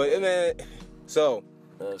 But man, so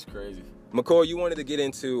That's crazy. McCoy, you wanted to get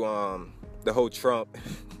into the whole Trump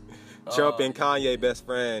and Kanye best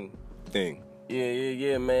friend thing.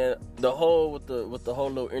 Yeah, man. The whole with the whole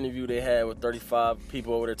little interview they had with 35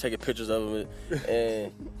 people over there taking pictures of it,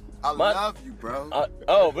 and I love you, bro.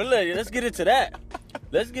 but let's get into that.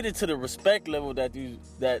 Let's get into the respect level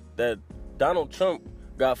that Donald Trump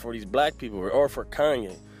got for these black people or for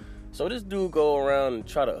Kanye. So this dude go around and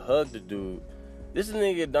try to hug the dude. This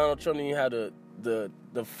nigga Donald Trump didn't have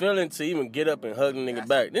the feeling to even get up and hug the nigga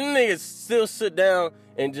back. Then niggas still sit down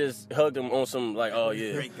and just hug him on some like, oh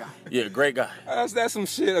yeah, Great guy. Yeah, great guy. That's some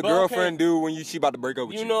shit a But girlfriend do when she about to break up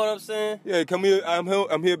with you. You know what I'm saying? Yeah, come here. I'm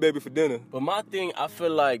here, baby, for dinner. But my thing, I feel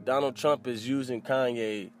like Donald Trump is using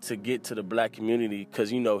Kanye to get to the black community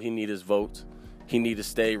because, you know, he need his votes. He need to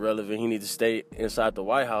stay relevant. He need to stay inside the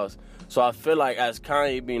White House. So I feel like as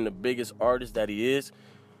Kanye being the biggest artist that he is,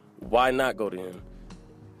 why not go to him?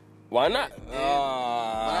 Why not?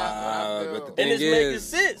 But the And thing it's is, making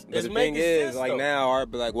sense. But It's the making thing is, sense, like though. now,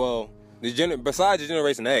 I'd be like, well, besides the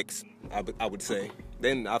Generation X, I would say,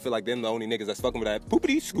 then I feel like them the only niggas that's fucking with that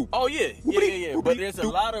poopity scoop. Oh yeah. Whoopity, But there's a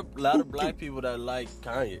whoopity, lot of black people that like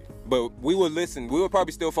Kanye. But we would listen. We would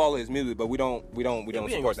probably still follow his music, but we don't we ain't support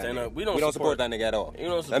gonna that stand nigga. up. We don't support support- that nigga at all. You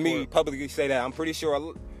don't Let me support- publicly say that. I'm pretty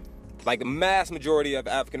sure, like the mass majority of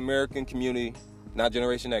African American community, not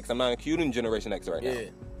Generation X. I'm not including Generation X right now. Yeah.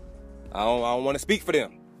 I don't want to speak for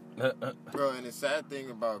them. Bro, and the sad thing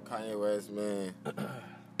about Kanye West, man,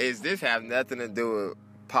 is this have nothing to do with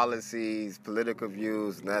policies, political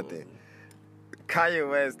views, nothing. Kanye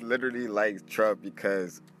West literally likes Trump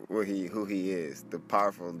because who he is, the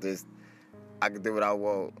powerful. This, I can do what I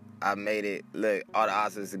want. I made it. Look, all the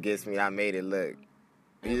odds is against me. I made it. Look,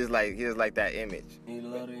 he just like that image. He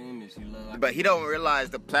love the image. But he don't realize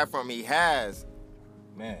the platform he has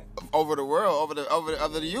Man. over the world,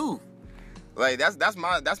 over the youth. Like that's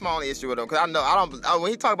my only issue with him, because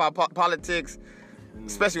when he talk about politics,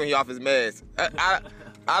 especially when he off his meds, I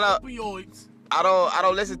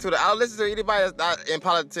don't listen to anybody that's not in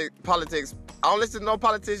politics. I don't listen to no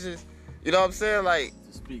politicians. You know what I'm saying? Like,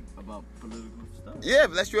 To speak about political stuff. yeah,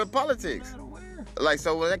 unless you're in politics. Like,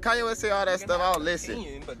 so when Kanye West say all that stuff, I don't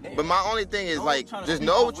listen. But my only thing is, like, just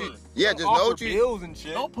know what you, bills and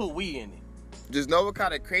shit. Don't put we in it. just know what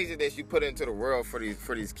kind of craziness you put into the world for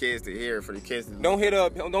these kids to hear, for the kids to Don't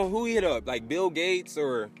who hit up? Like Bill Gates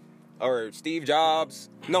or Steve Jobs?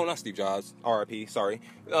 No, not Steve Jobs. R.I.P. Sorry.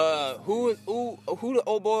 Who the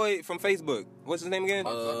old boy from Facebook? What's his name again?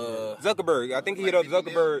 Zuckerberg. I think he hit up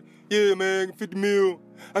 50 mil? Zuckerberg. Yeah, man, 50 mil.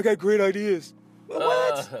 I got great ideas.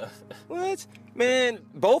 What? What? Man,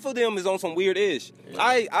 both of them is on some weird ish.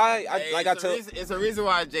 It's a reason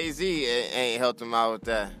why Jay-Z ain't helped him out with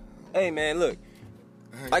that. Hey man, look.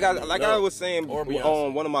 I was saying Or Beyonce.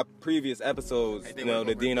 on one of my previous episodes, Hey, they you know, went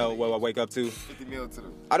the over Dino, 30. what I wake up to. 50 mil to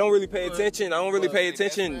them. I don't really pay attention. I don't really pay Well,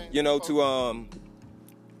 that's attention, right. you know, to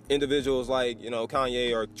individuals like, you know,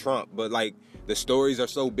 Kanye or Trump. But like the stories are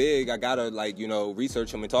so big, I gotta like, you know,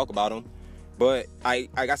 research them and talk about them. But I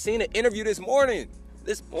seen an interview this morning,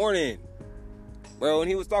 bro, and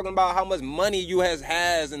he was talking about how much money U.S.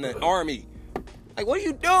 has in the army. Like, what are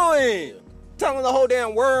you doing? Telling the whole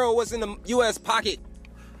damn world what's in the U.S. pocket.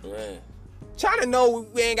 Man. China know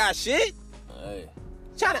we ain't got shit. Hey.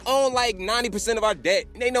 China own like 90% of our debt.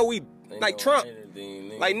 They know we like Trump.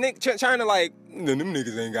 Like China, like them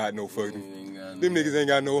niggas ain't got no fucking. Them niggas ain't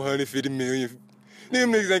got no 150 million.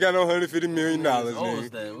 Them niggas ain't got no $150 million,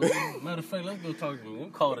 nigga. Matter of fact, let's go talk to them.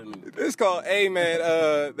 Them call them. It's called, hey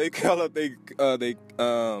man, they call up they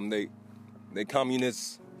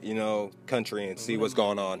communist, you know, country and see what's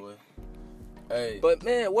going on. Hey. But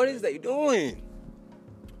man, what is they doing?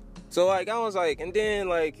 So like I was like, and then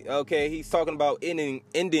like, okay, he's talking about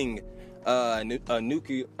ending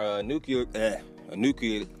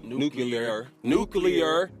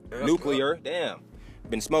Nuclear. Damn,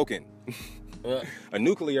 been smoking. Yeah. A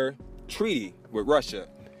nuclear treaty with Russia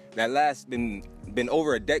that been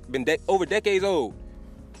over over decades old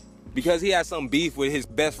because he has some beef with his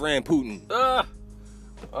best friend Putin.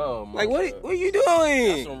 Oh my Like what God. are you That's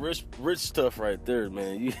doing? some rich stuff right there,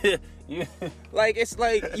 man. You Like it's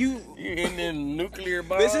like you in the nuclear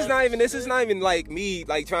bomb. This is not even like me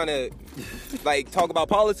like trying to like talk about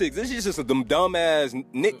politics. This is just some dumb ass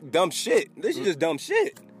dumb shit. This is just dumb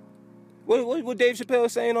shit. What Dave Chappelle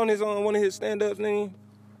saying on one of his stand ups, nigga?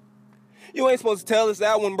 You ain't supposed to tell us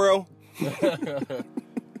that one, bro.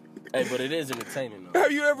 Hey, but it is entertaining though.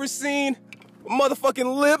 Have you ever seen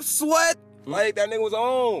motherfucking lips sweat? Like that nigga was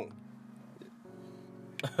on.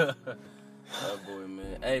 Oh boy,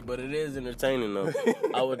 man. Hey, but it is entertaining though.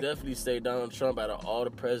 I would definitely say Donald Trump out of all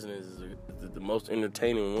the presidents is the most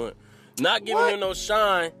entertaining one. Not giving him no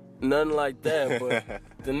shine, nothing like that. But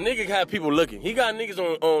the nigga got people looking. He got niggas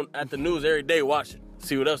on at the news every day watching.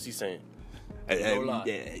 See what else he's saying. No lie.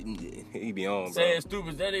 He be on, bro. Saying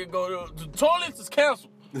stupid. That nigga go the toilets is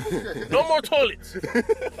canceled. No more toilets.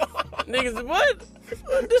 Niggas, what?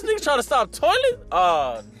 This nigga trying to stop toilet?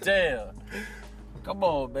 Oh damn. Come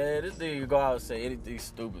on, man. This nigga go out and say anything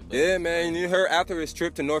stupid. Man. Yeah, man. You heard after his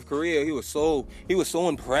trip to North Korea, he was so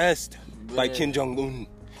impressed by Kim Jong Un.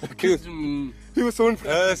 He was so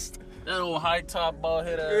impressed. That old high top bald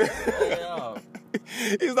head ass.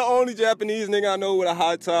 He's the only Japanese nigga I know with a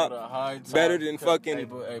high top. With a high top. Better than fucking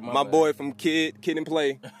Hey, my boy from Kid and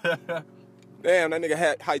Play. Damn, that nigga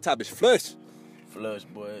had high top is flush. Flush,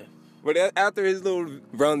 boy. But after his little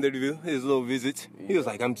rendezvous, his little visit, he was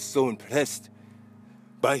like, I'm so impressed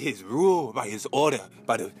by his rule, by his order,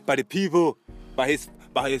 by the people, by his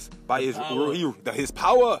power.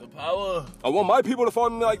 The power. I want my people to follow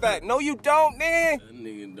me like that. No, you don't, nigga. That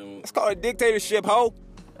nigga don't. It's called a dictatorship, ho.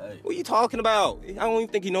 Hey. What you talking about? I don't even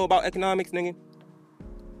think you know about economics, nigga.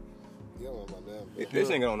 You don't want my damn. This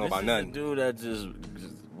nigga don't know about This is nothing. a dude that just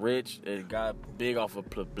rich and got big off of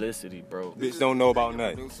publicity, bro. Bitch don't know about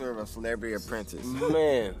nothing. Producer of a Celebrity Apprentice.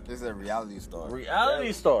 Man. This is a reality star.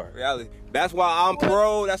 Reality star. Reality. That's why I'm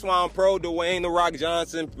pro Dwayne The Rock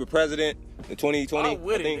Johnson for president in 2020. I'm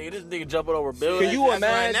with it, nigga. This nigga jumping over buildings. Can you That's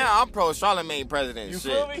imagine? right now, I'm pro Charlemagne president. You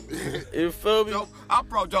shit. feel me? You feel me? I'm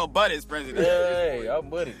pro Joe Budden's president. Hey, I'm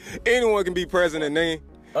with it. Anyone can be president, nigga.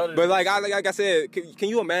 But like I said, can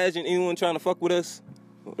you imagine anyone trying to fuck with us?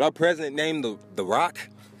 Our president named the Rock.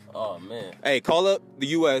 Oh man. Hey, call up the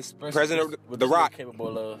U.S. President What The this Rock, nigga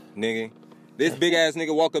capable of. nigga. This big ass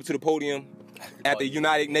nigga walk up to the podium at the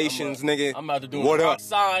United Nations, nigga. I'm about to do what a up, rock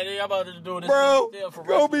sign, nigga. I'm about to do this. bro? For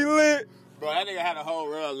Go be lit. Bro, that nigga had a whole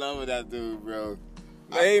real love with that dude, bro.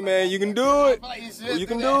 Hey man, you can do it. You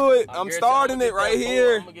can do it. I'm starting it right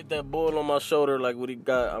here. I'm gonna get that bull on my shoulder like what he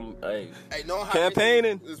got. Hey, know how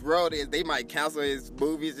Campaigning. this road is. They might cancel his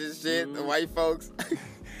movies and shit. The white folks.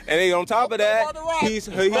 And then on top of that, he's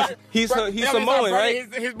Samoan,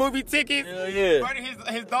 right? His movie tickets. hell yeah. Burning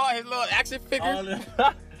his dog, his little action figure.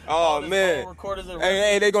 Oh man.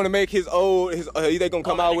 Hey, they gonna make his they gonna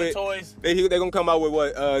come out with toys. they gonna come out with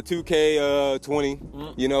what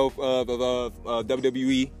 2K20, you know,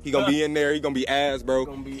 WWE. He gonna be in there. He gonna be ass, bro.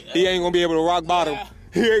 He ain't gonna be able to rock bottom.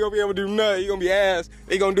 He ain't gonna be able to do nothing. He gonna be ass.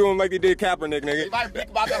 They gonna do him like they did Kaepernick, They nigga. might think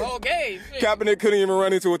about the whole game. Shit. Kaepernick couldn't even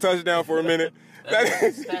run into a touchdown for a minute.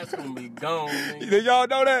 That's gonna be gone. Nigga. Did y'all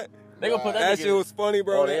know that? They gonna put That nigga- shit was funny,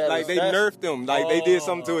 bro. Oh, they had Like they his stats? nerfed him. Like they did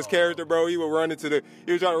something to his character, bro. He was trying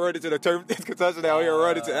to run into the turf touchdown. He was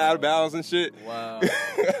running to out of bounds and shit. Wow.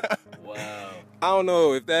 Wow. I don't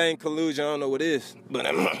know if that ain't collusion. I don't know what is. But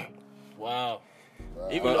Wow.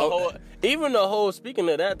 Well, Even the whole. Speaking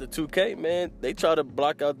of that, the 2K man, they try to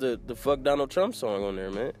block out the fuck Donald Trump song on there,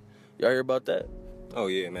 man. Y'all hear about that? oh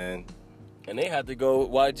yeah, man. And they had to go.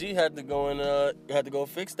 YG had to go and had to go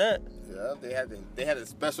fix that. Yeah, they had the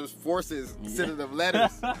special forces sending them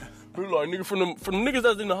letters. People like nigga from the niggas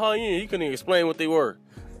that's in the high end, he couldn't even explain what they were.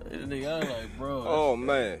 Nigga, I was like, bro. Oh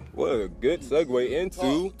man, what a good segue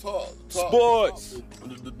into Talk. sports.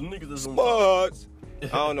 The niggas that's on Sports. I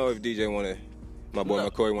don't know if DJ my boy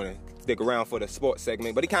McCoy wanna stick around for the sports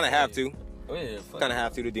segment, but he kind of have to. Oh, yeah, fuck Kind of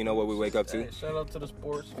have to know what we wake up to. Hey, shout out to the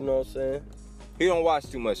sports, you know what I'm saying? He don't watch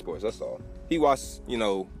too much sports. That's all. He watch,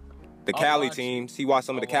 the Cali watch- teams. He watched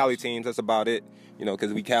some of the Cali teams. That's about it.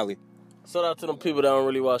 Because we Cali. Shout out to them people that don't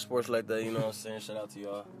really watch sports like that, you know what I'm saying? Shout out to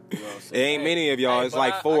y'all. You know what I'm It saying? ain't many of y'all. It's but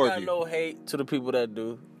like four of I you. got no hate to the people that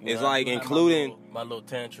do. You It's know, I like do have including- my little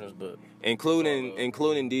tantrums, but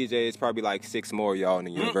Including DJ, it's probably like 6 more of y'all in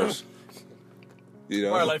the universe. You know,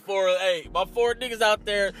 Probably like 4. Hey, my 4 niggas out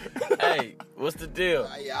there. Hey, what's the deal?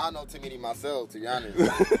 Yeah, I don't know too many myself, to be honest.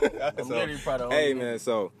 I'm literally proud of hey all man,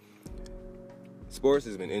 so sports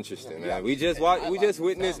has been interesting, man. We just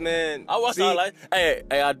witnessed, man. I watched highlights. Hey,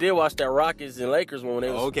 I did watch that Rockets and Lakers one when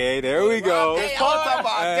they was. Okay, there we go. Hey, I was talking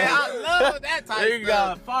about I love that type They of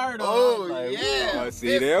got stuff. fired on. Oh, Like, yeah.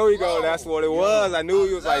 See, there we go. That's what it was. I knew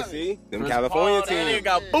he was like, see, them Chris California Paul, that nigga teams.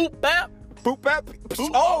 got boop bap. Poop bap. Boop.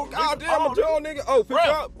 Oh, god damn, I'm a draw, nigga. Oh, pick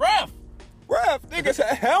up. Ref. Nigga said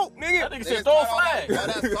help, nigga. That nigga said throw a flag. All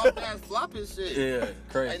that soft ass flopping shit. Yeah,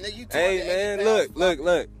 crazy. And then you Hey man,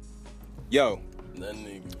 look. Yo, That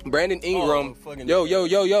nigga. Brandon Ingram. fucking- Yo.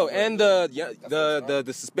 And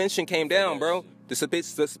the suspension came down, bro. The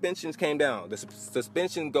suspensions came down. The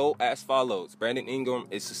suspension go as follows. Brandon Ingram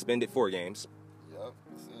is suspended 4 games. Yep,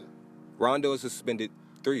 that's it. Rondo is suspended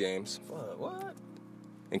 3 games. What?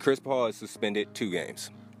 And Chris Paul is suspended 2 games.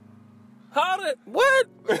 How did what?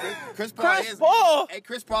 Chris Paul Chris Paul. Hey,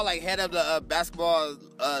 Chris Paul, like head of the basketball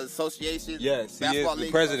association. Yes, he basketball is the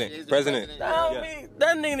league president. association, President.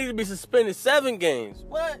 That nigga need to be suspended 7 games.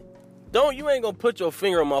 What? You ain't gonna put your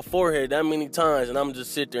finger on my forehead that many times and I'm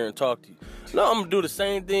just sit there and talk to you. No, I'm gonna do the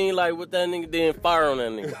same thing like what that nigga did and fire on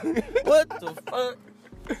that nigga. What the fuck?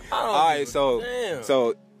 All right, so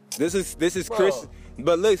this is Bro. Chris.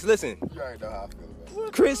 But listen, You already know how I feel about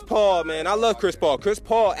it. Chris Paul, man, I love Chris Paul. Chris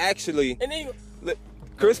Paul actually,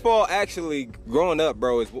 growing up,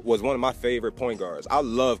 bro, was one of my favorite point guards. I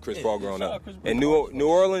love Chris Paul growing up. In New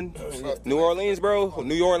Orleans, bro.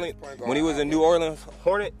 New Orleans. When he was a New Orleans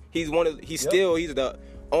Hornet, he's the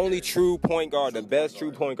only true point guard, the best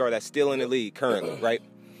true point guard that's still in the league currently, right?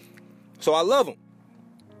 So I love him.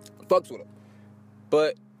 Fucks with him.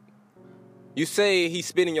 But you say he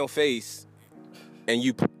spit in your face and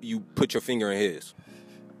you put your finger in his.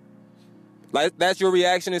 Like that's your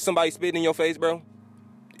reaction if somebody spitting in your face, bro?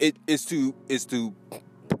 It is to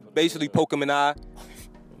basically poke him in the eye.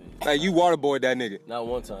 Like you waterboard that nigga. Not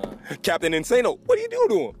one time. Captain Insano, what do you do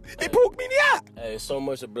to him? He poked me in the eye. Hey, so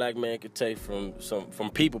much a black man could take from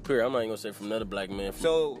people, period. I'm not even gonna say from another black man.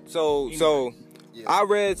 So I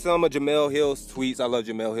read some of Jamel Hill's tweets. I love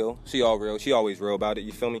Jamel Hill. She all real. She always real about it.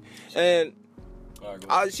 You feel me? And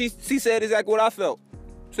she said exactly what I felt.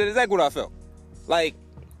 Said exactly what I felt. Like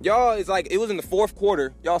y'all, it's like it was in the 4th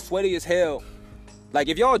quarter. Y'all sweaty as hell. Like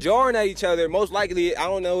if y'all jarring at each other, most likely I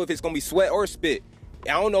don't know if it's gonna be sweat or spit.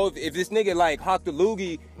 I don't know if this nigga like hocked the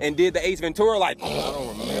loogie and did the Ace Ventura like. I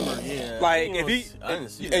don't remember. Yeah. Like if I didn't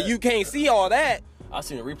see and that. you can't see all that, I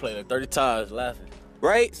seen a replay like 30 times laughing.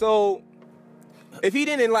 right? So if he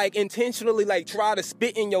didn't like intentionally like try to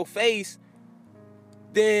spit in your face,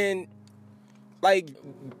 then like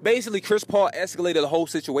basically Chris Paul escalated the whole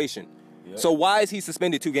situation. Yep. So why is he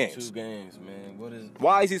suspended 2 games? 2 games, man. What is?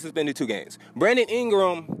 Why is he suspended 2 games? Brandon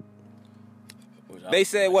Ingram, they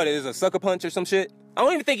said what? It is a sucker punch or some shit. I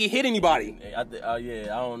don't even think he hit anybody. Hey, I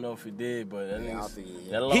don't know if he did, but that I don't nigga's- think he did.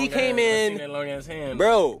 that long He came ass- I in- seen that long ass hand,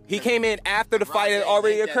 Bro, he came in after the fight had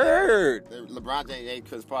already occurred. LeBron James ate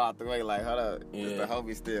Chris Paul out the way, like, hold up, it's Yeah. the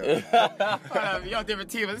homie still. Hold up, y'all different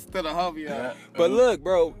team, but it's still the homie. Yeah. But look,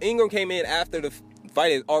 bro, Ingram came in after the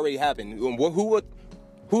fight had already happened.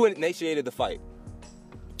 Who initiated the fight?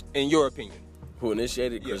 In your opinion? Who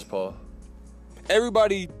initiated Chris Paul?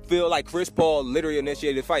 Everybody feel like Chris Paul literally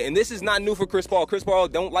initiated the fight. And this is not new for Chris Paul. Chris Paul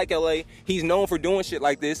don't like LA. He's known for doing shit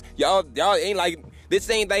like this. Y'all ain't like, this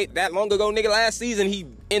ain't like that long ago, nigga. Last season,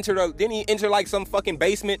 didn't he enter like some fucking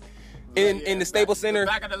basement in the Staples Center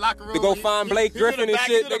Back of the locker room. to go find Blake Griffin and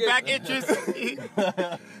shit, The nigga? back entrance.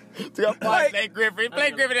 To go find Blake Griffin.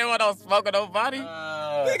 Blake Griffin didn't want no smoke on nobody.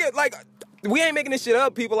 Nigga, like, we ain't making this shit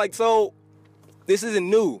up, people. Like, so, this isn't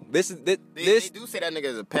new. They do say that nigga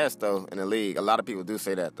is a pest, though, in the league. A lot of people do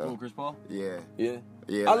say that, though. Who, Chris Paul? Yeah. Yeah.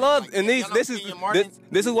 Yeah. I love, and y'all know this is Kenyon Martin?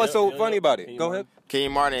 this is what's so Yeah, funny yeah. about it. Kenyon Go Martin. ahead.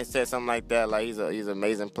 Kenyon Martin said something like that, like he's an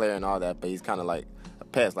amazing player and all that, but he's kind of like a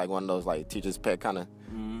pest, like one of those like teacher's pet kind of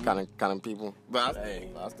people. But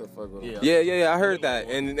I still fuck with him. Yeah, I heard that.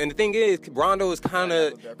 And the thing is, Rondo is kind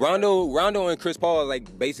of Rondo and Chris Paul are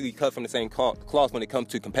like basically cut from the same cloth when it comes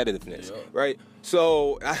to competitiveness, Yeah. right?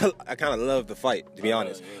 So I kind of love the fight, to be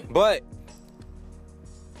honest. Yeah. But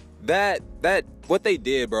that what they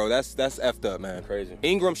did, bro, that's effed up, man. Crazy.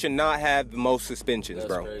 Ingram should not have the most suspensions, That's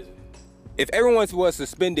bro. crazy. If everyone was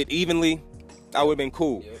suspended evenly, I would have been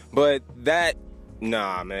cool. Yep. But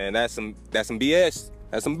nah, man, that's some BS.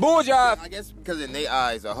 That's some bull job. I guess because in their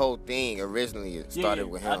eyes, the whole thing originally started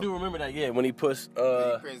with him. I do remember that. Yeah, when he pushed.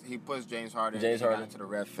 He pushed James Harden. James Harden into the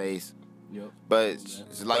ref face. Yep. But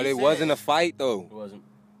it's like But you it said, wasn't a fight though. It wasn't.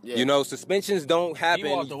 Yeah. You know, suspensions don't happen,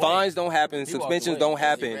 walked away. fines don't happen, He walked suspensions away. don't He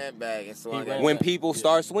happen ran back and swung ran at when that. people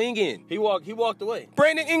start swinging. He walked away.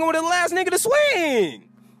 Brandon Ingram was the last nigga to swing.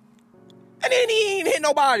 And then he ain't hit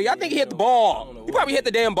nobody. I think he hit the I ball. don't know He probably hit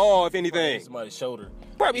the damn ball, if anything. Somebody's shoulder.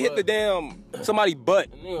 Probably hit the damn somebody's butt.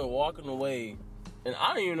 And then walking away, and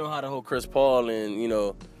I don't even know how the whole Chris Paul and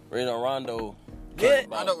Rondo. Yeah.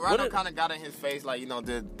 Rondo kind of got in his face, like,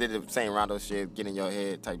 did the same Rondo shit, get in your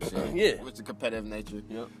head type shit. Yeah. With the competitive nature.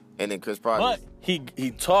 Yep. And then Chris Paul. But he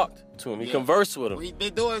talked to him. He conversed with him. He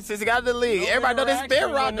been doing since he got in the league. Everybody know this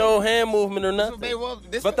been Rondo. No hand movement or nothing.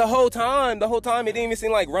 But the whole time, it didn't even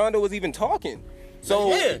seem like Rondo was even talking. So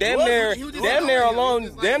Yeah, damn he was just near alone. He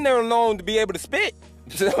was just like- alone to be able to spit.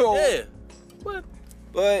 So, Yeah. What?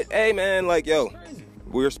 but hey man, like yo, Crazy.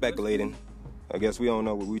 we're speculating. I guess we don't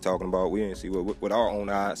know what we talking about. We didn't see with our own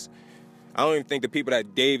eyes. I don't even think the people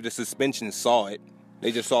that gave the suspension saw it.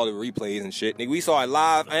 They just saw the replays and shit. Nigga, we saw it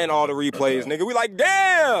live and all the replays. Nigga, we like,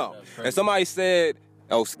 damn. And somebody said,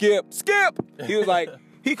 oh, Skip. He was like,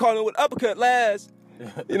 he caught him with uppercut last.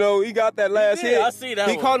 He got that last hit. I see that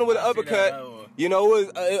He one. caught him with an I see that uppercut. one. It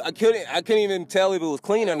was I couldn't even tell if it was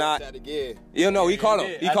clean or not. He caught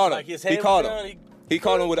him. He caught him. Like his He head caught was him. down, He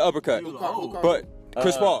caught him with an uppercut. Who caught him? But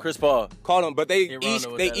Chris Paul. Chris Paul. Caught him, but they Hit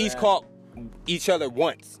Rondo with that each last. caught each other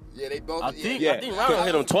once. Yeah, they both. I think Yeah. Rondo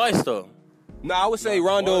hit him twice though. No, I would say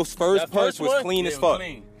Rondo's first That punch first was one? clean Yeah, as it was fuck.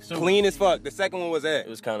 clean. Super Clean as fuck. The second one was that. It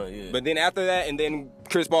was kind of But then after that, and then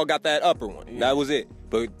Chris Paul got that upper one. Yeah. That was it.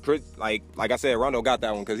 But Chris, like I said, Rondo got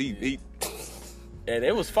that one because he and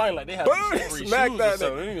it was fine. Like they had Boom! slippery Smacked shoes that or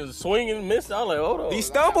something. He was swinging and missed. I was like, hold on. he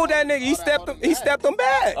stumbled that nigga. He stepped him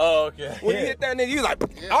back. Oh, okay. When he hit that nigga, he was like,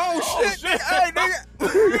 oh shit, hey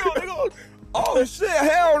nigga. Oh shit,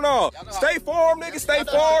 hell no. Stay form, nigga, stay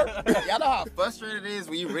form. Y'all know how frustrated it is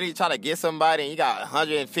when you really try to get somebody and you got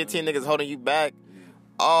 115 niggas holding you back.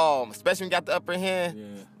 Especially when you got the upper hand.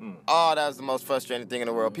 Yeah. Oh, that was the most frustrating thing in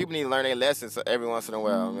the world. People need to learn their lessons every once in a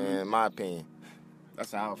while, man. In my opinion,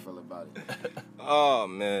 that's how I feel about it. Oh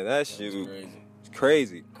man, that shit was Crazy.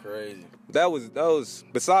 crazy. Crazy. That was.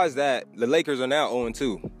 Besides that, the Lakers are now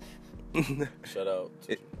 0-2. Shout out.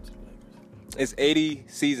 It's 80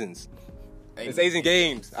 seasons. It's 80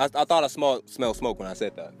 games. I thought I smelled smoke when I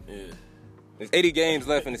said that. Yeah. There's 80 games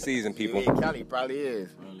left in the season, people. County probably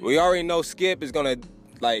is. We already know Skip is gonna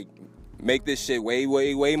make this shit way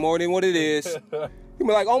more than what it is. He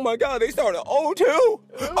be like, oh my god, they started 0-2,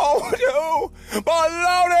 0-2,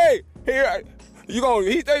 baloney. Here, they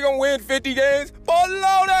gonna win 50 games,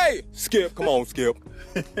 baloney. Skip, come on, Skip.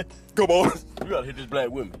 Come on, You gotta hit this black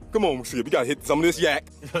woman. come on, Skip. You gotta hit some of this yak.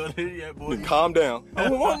 Yeah, boy. Calm down. I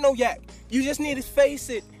don't want no yak. You just need to face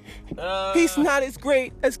it. He's not as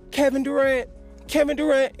great as Kevin Durant. Kevin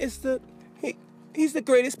Durant is he's the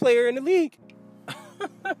greatest player in the league.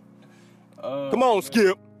 Come on,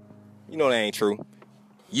 Skip. You know that ain't true.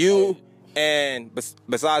 You and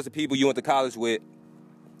besides the people you went to college with,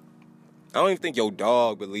 I don't even think your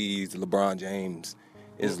dog believes LeBron James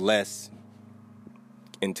is less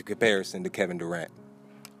into comparison to Kevin Durant.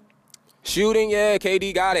 Shooting, yeah,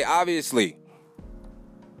 KD got it, obviously.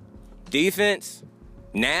 Defense,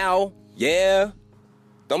 now, yeah.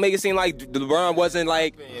 Don't make it seem like LeBron wasn't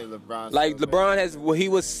like LeBron has. Well, he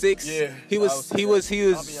was 6. Yeah, he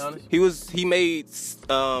made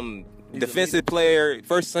defensive player,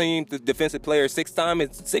 first team defensive player 6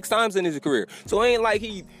 times in his career. So it ain't like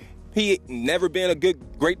he never been a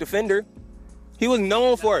great defender. He was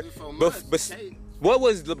known for it. But what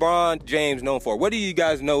was LeBron James known for? What do you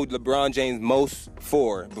guys know LeBron James most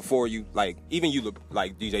for before you even you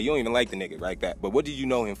like DJ? You don't even like the nigga like that. But what did you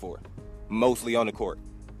know him for? Mostly on the court.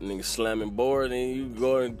 Nigga slamming board, and you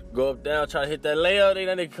go up down, try to hit that layup. Then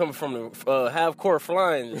that nigga coming from the half court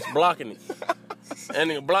flying, just blocking it. And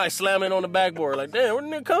nigga slamming on the backboard. Like, damn, where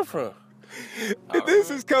did nigga come from? This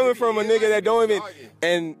is coming from a nigga that don't even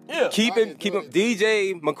and keep him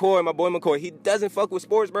DJ McCoy, my boy McCoy. He doesn't fuck with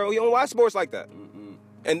sports, bro. He don't watch sports like that.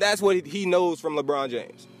 And that's what he knows from LeBron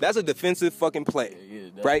James. That's a defensive fucking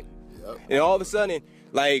play, right? Yep. And all of a sudden,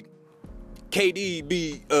 like KD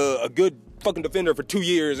be a good fucking defender for 2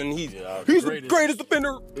 years, and he's the greatest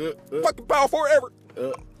defender, fucking power forward ever.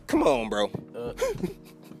 Come on, bro.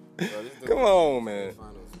 Come on, man.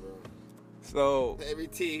 So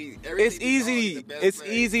it's easy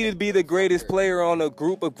to be the greatest player on a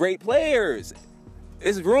group of great players.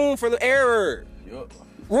 It's room for the error.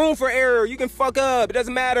 Room for error. You can fuck up. It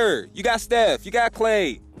doesn't matter. You got Steph. You got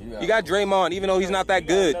Clay. You got Draymond, even though he's not that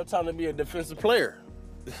good. Enough time to be a defensive player.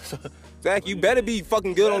 Zach, you better be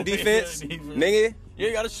fucking good on defense, nigga. You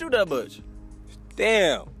ain't gotta shoot that much.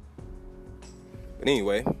 Damn. But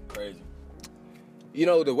anyway. Crazy. You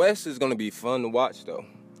know, the West is gonna be fun to watch though.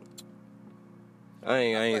 I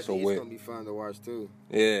ain't so It's with. gonna be fun to watch too.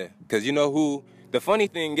 Yeah, cause you know who. The funny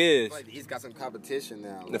thing is, Like he's got some competition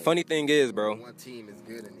now. the funny thing is, bro. One team is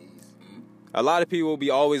good in these. A lot of people will be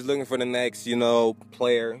always looking for the next, you know,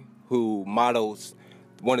 player who models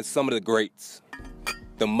some of the greats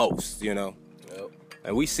the most, you know. Yep.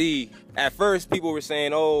 And we see, at first, people were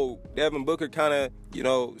saying, oh, Devin Booker kind of, you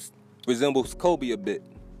know, resembles Kobe a bit.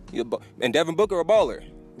 And Devin Booker a baller.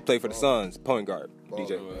 He played for the Suns, point guard,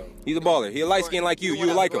 DJ. He's a baller. He a light skin like you. You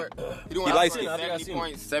like him. He light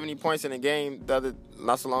skin. 70 points in a game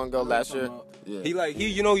not so long ago last year. Yeah.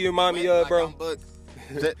 You know who you remind me of, bro?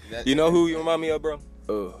 You know who you remind me of, bro?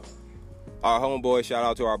 Our homeboy, shout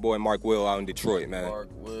out to our boy Mark Will out in Detroit, man. Mark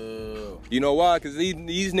Will. You know why? Because these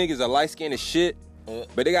niggas are light skinned as shit,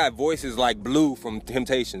 but they got voices like Blue from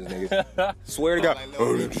Temptations, nigga. Swear to God.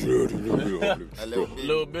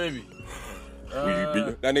 Little baby.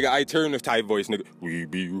 That nigga I turn type voice, nigga. We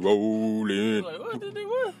be rolling. Like, what did they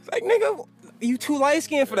want? Like, nigga, you too light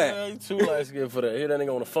skinned for that. Yeah, you too light skinned for that. Hear that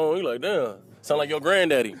nigga on the phone, you like, damn. Sound like your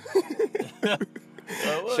granddaddy.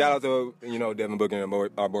 Shout out to, you know, Devin Booker and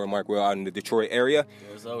our boy Mark Will out in the Detroit area.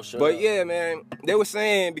 But But yeah, man, they were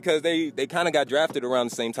saying because they kind of got drafted around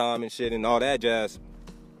the same time and shit and all that jazz.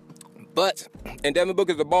 And Devin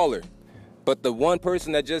Booker's a baller. But the one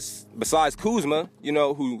person that just, besides Kuzma, you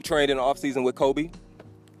know, who trained in the offseason with Kobe,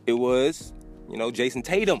 it was, you know, Jason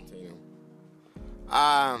Tatum.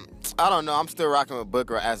 I don't know. I'm still rocking with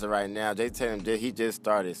Booker as of right now. Jason Tatum, he just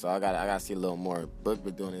started, so I gotta see a little more. Book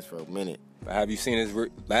been doing this for a minute. Have you seen his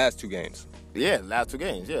last 2 games? Yeah, last 2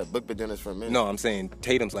 games. Yeah, Book been doing this for a minute. No, I'm saying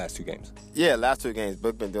Tatum's last 2 games. Yeah, last 2 games.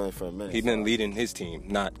 Book been doing it for a minute. He's been leading his team,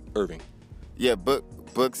 not Irving. Yeah,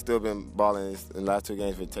 Book still been balling in the last 2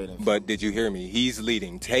 games with Tatum. But did you hear me? He's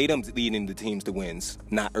leading. Tatum's leading the teams to wins,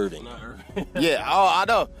 not Irving. Yeah, I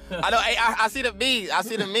know. Hey, I see the meme. I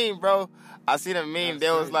see the meme, bro. I see the meme.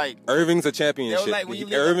 There was like Irving's a championship. Like when you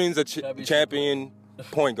leave Irving's a champion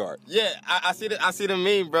point guard. Yeah, I see the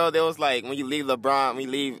meme, bro. There was like when you leave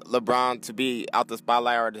LeBron to be out the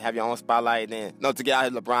spotlight or to have your own spotlight, to get out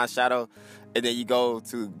of LeBron's shadow, and then you go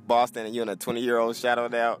to Boston and you're in a 20-year-old shadow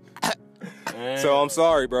now. So I'm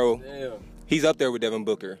sorry, bro. Damn. He's up there with Devin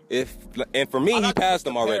Booker. And for me, he passed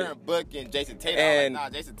him already. Book and Jason Tatum. And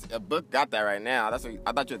I'm like, nah, Book got that right now. That's what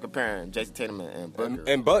I thought you were comparing Jason Tatum and Booker.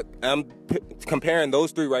 And Buck, I'm comparing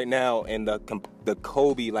those 3 right now and the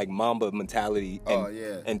Kobe like Mamba mentality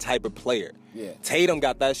and type of player. Yeah. Tatum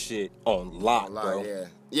got that shit on lock, bro.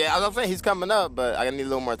 Yeah, I'm saying he's coming up, but I need a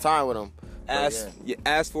little more time with him.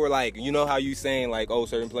 As for like, you know how you saying like, oh,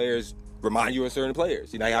 certain players remind you of certain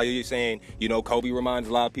players. You know how you're saying, you know, Kobe reminds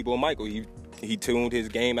a lot of people of Michael. He tuned his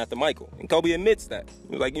game after Michael. And Kobe admits that.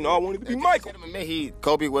 He was like, you know, I wanted to be Michael.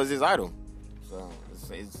 Kobe was his idol. So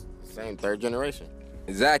it's the same 3rd generation.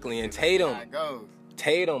 Exactly. And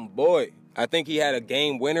Tatum, boy, I think he had a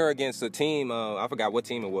game winner against a team. I forgot what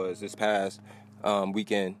team it was this past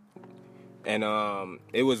weekend. And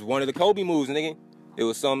it was one of the Kobe moves, nigga. It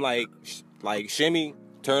was some like shimmy,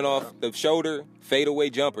 turn off the shoulder, fade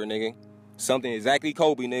away jumper, nigga. Something exactly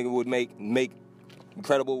Kobe, nigga, would make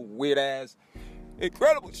incredible,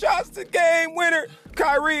 incredible shots to game winner.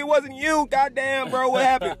 Kyrie, it wasn't you. Goddamn, bro, what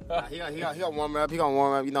happened? He gonna warm up.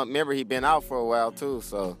 You know, remember he been out for a while too,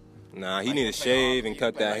 so. Nah, he need to shave and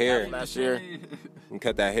cut that hair. Last year. And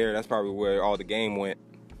cut that hair. That's probably where all the game went.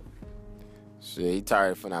 Shit, he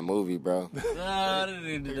tired from that movie, bro. Nah,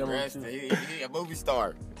 he a movie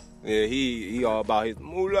star. Yeah, he all about his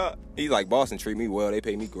moolah. He's like, Boston treat me well. They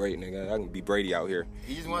pay me great, nigga. I can be Brady out here.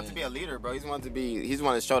 He just wanted to be a leader, bro. He just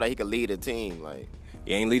wanted to show that he could lead a team. Like,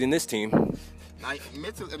 he ain't leading this team.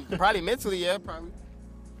 Probably mentally, yeah, probably.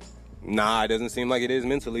 Nah, it doesn't seem like it is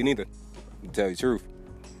mentally neither, to tell you the truth.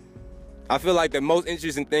 I feel like the most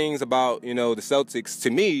interesting things about, you know, the Celtics,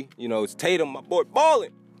 to me, you know, it's Tatum, my boy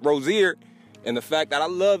Ballin, Rozier, and the fact that I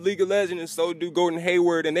love League of Legends and so do Gordon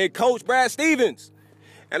Hayward and their coach, Brad Stevens.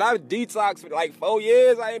 And I've detoxed for like 4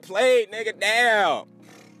 years. I ain't played, nigga. Damn.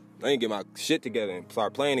 I ain't get my shit together and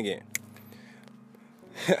start playing again.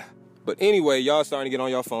 But anyway, y'all starting to get on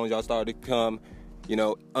your phones. Y'all starting to become, you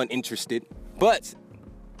know, uninterested. But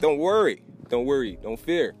don't worry. Don't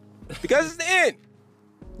fear. Because it's the end.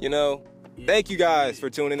 You know, thank you guys for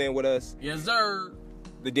tuning in with us. Yes, sir.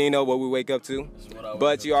 The Dino, what we wake up to.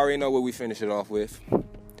 But you already know what we finish it off with.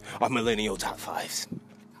 Our millennial top 5s.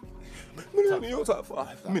 Millennial top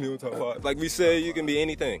 5. Millennial top 5. Like we said, you can be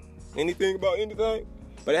anything. Anything about anything.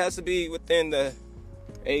 But it has to be within the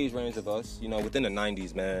age range of us. You know, within the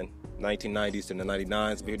 90s, man. 1990s to the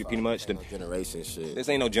 99s, pretty much. No generation shit. This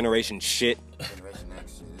ain't no generation shit. Generation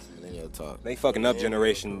X shit. This is millennial talk. They fucking up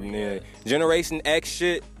Generation. Yeah. Generation X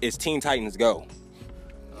shit is Teen Titans Go.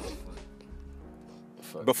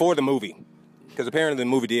 Before the movie. Because apparently the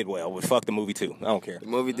movie did well, but fuck the movie too. I don't care. The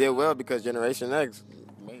movie did well because Generation X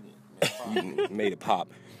made it. Made it pop.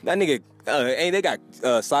 That nigga, they got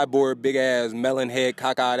Cyborg, big ass, melon head,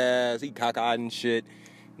 cockeyed ass. He cockeyed and shit.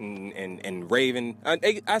 And Raven.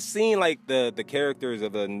 I seen like the characters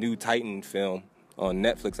of a new Titan film on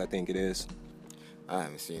Netflix, I think it is. I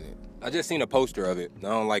haven't seen it. I just seen a poster of it. I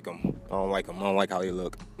don't like them. I don't like how they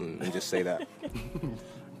look. And just say that.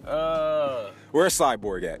 Where's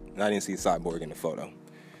Cyborg at? I didn't see Cyborg in the photo.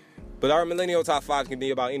 But our Millennial Top 5 can be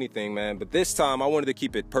about anything, man. But this time, I wanted to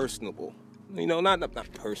keep it personable. You know, not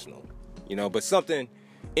personal, you know, but something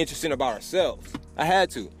interesting about ourselves. I had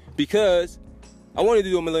to, because I wanted to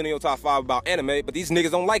do a Millennial Top 5 about anime, but these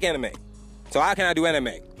niggas don't like anime. So how can I do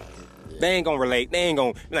anime? They ain't gonna relate. They ain't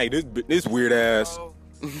gonna, like, this weird ass.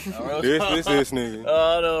 This nigga.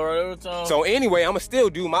 Oh, no, right? So anyway, I'm gonna still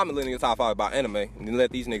do my Millennial Top 5 about anime, and then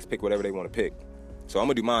let these niggas pick whatever they want to pick. So I'm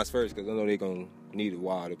gonna do mine first, because I know they gonna need a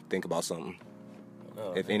while to think about something,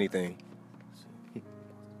 if anything.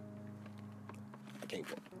 I can't.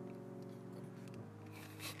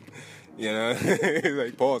 You know,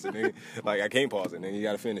 like pause it, nigga. Like I can't pause it, nigga. You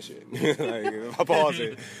gotta finish it. Like if I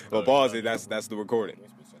pause it, that's the recording.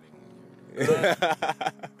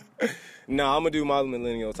 No, I'm gonna do my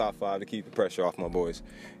Millennial Top 5 to keep the pressure off my boys,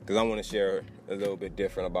 because I want to share a little bit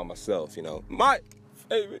different about myself. You know, my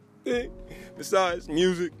favorite thing besides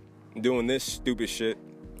music, doing this stupid shit.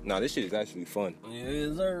 Nah, this shit is actually fun.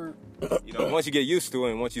 Yes, sir. You know, once you get used to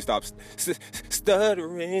it, and once you stop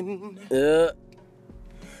stuttering. Yeah.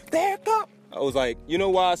 There it go. I was like, you know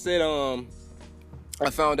why I said I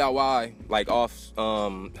found out why, like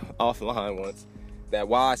offline once, that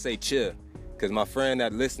why I say chill. Cause my friend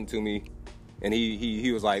that listened to me, and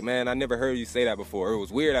he was like, man, I never heard you say that before. It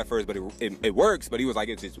was weird at first, but it works. But he was like,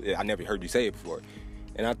 I never heard you say it before.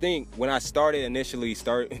 And I think when I initially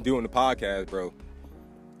doing the podcast, bro,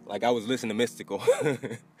 like I was listening to Mystical.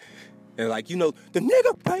 And like, you know, the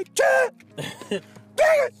nigga play chill.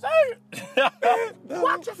 Dang it! Say it!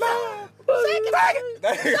 Watch your phone! Dang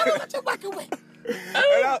it! What you fucking with?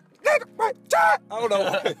 I don't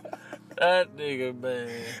know. That nigga, man.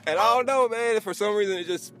 And I don't know, man. For some reason, it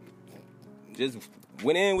just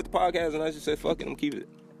went in with the podcast, and I just said, fuck it, I'm keeping it.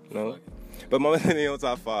 You know? But my Millennial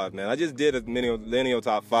Top 5, man. I just did a Millennial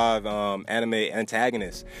Top 5 anime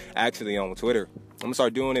antagonists, actually, on Twitter. I'm going to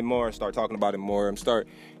start doing it more, start talking about it more. I'm start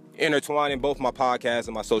intertwining both my podcasts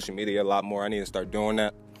and my social media a lot more. I need to start doing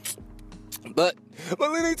that. But my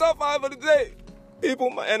Millennial Top 5 of the day.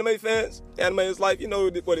 People, my anime fans, anime is life, you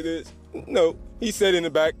know what it is. No, he said in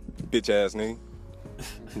the back, bitch ass nigga.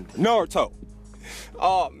 Naruto.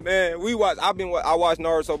 Oh man, I watched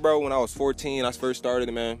Naruto, bro, when I was 14. I first started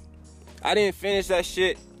it, man. I didn't finish that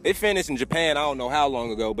shit. It finished in Japan, I don't know how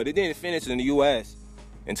long ago, but it didn't finish in the US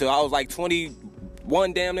until I was like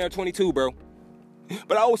 21, damn near 22, bro.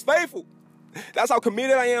 But I was faithful. That's how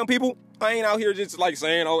committed I am, people. I ain't out here just like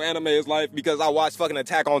saying, oh, anime is life because I watched fucking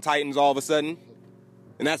Attack on Titans all of a sudden.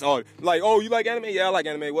 And that's all. Like, oh, you like anime? Yeah, I like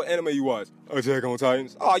anime. What anime you watch? Attack on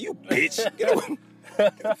Titans. Oh, you bitch. Get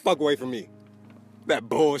the fuck away from me. That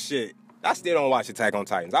bullshit. I still don't watch Attack on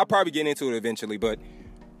Titans. I'll probably get into it eventually, but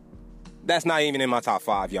that's not even in my top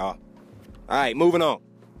 5, y'all. All right, moving on.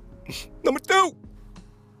 Number 2.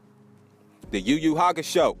 The Yu Yu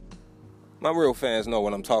Hakusho. My real fans know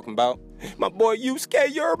what I'm talking about. My boy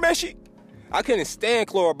Yusuke Urameshi. I couldn't stand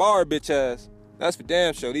Chlorobara, bitch ass. That's for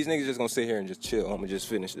damn sure. These niggas just gonna sit here and just chill. I'm gonna just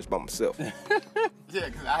finish this by myself. Yeah,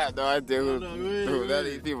 because I have no idea who that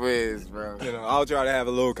these people is, bro. You know, I'll try to have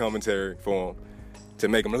a little commentary for them to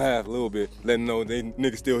make them laugh a little bit. Let them know they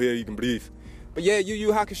niggas still here, you can breathe. But yeah, Yu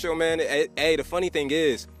Yu Hakusho, man. Hey, the funny thing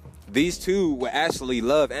is, these two would actually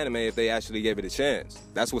love anime if they actually gave it a chance.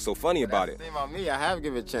 That's what's so funny about it. The thing about me, I have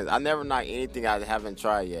given it a chance. I never knock anything I haven't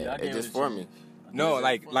tried yet. Yeah, it's just for me. No,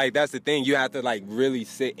 like that's the thing. You have to like really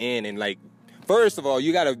sit in and like, first of all,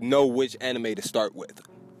 you gotta know which anime to start with.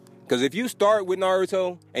 Because if you start with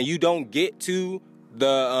Naruto and you don't get to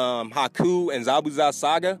the Haku and Zabuza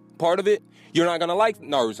saga part of it, you're not gonna like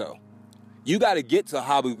Naruto. You gotta get to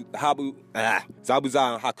Zabuza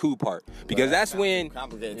and Haku part. Because that's when,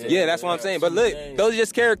 yeah, that's what I'm saying. But look, those are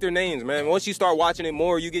just character names, man. Once you start watching it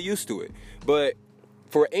more, you get used to it. But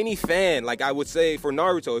for any fan, like I would say for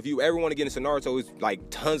Naruto, if you ever want to get into Naruto, it's like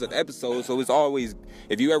tons of episodes. So it's always,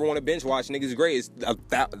 if you ever want to binge watch, niggas, it's great. It's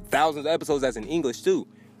thousands of episodes that's in English too.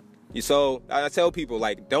 So I tell people,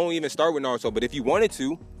 like, don't even start with Naruto. But if you wanted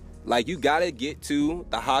to, Like, you gotta get to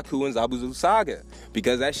the Haku and Zabuza saga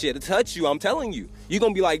because that shit'll touch you. I'm telling you. You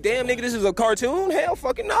gonna be like, damn, nigga, this is a cartoon? Hell,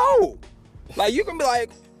 fucking no. Like, you can be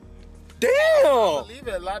like, damn. I believe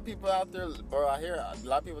it. A lot of people out there, bro, I hear a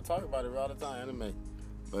lot of people talk about it all the time, anime.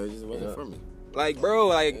 But it just wasn't for me. Like, bro,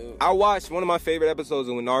 like, I watched one of my favorite episodes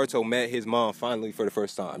when Naruto met his mom finally for the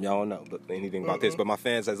first time. Y'all don't know anything about this, but my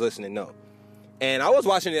fans that's listening know. And I was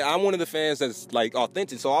watching it. I'm one of the fans that's, like,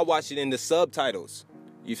 authentic, so I watched it in the subtitles.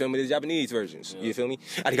 You feel me? The Japanese versions. Yeah. You feel me?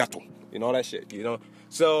 Arigato. You know, all that shit, you know?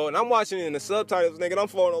 So, and I'm watching it in the subtitles, nigga, and I'm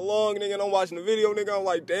following along, nigga, and I'm watching the video, nigga. I'm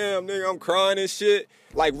like, damn, nigga, I'm crying and shit.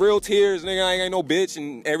 Like, real tears, nigga. I ain't no bitch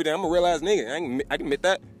and everything. I'm a real ass nigga. I can admit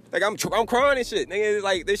that. Like, I'm crying and shit, nigga. It's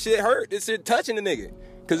like, this shit hurt. This shit touching the nigga.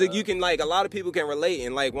 Because you can, like, a lot of people can relate.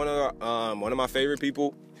 And, like, one of my favorite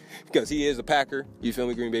people, because he is a Packer, you feel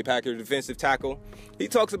me, Green Bay Packer, defensive tackle. He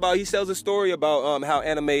tells a story about how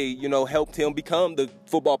anime, you know, helped him become the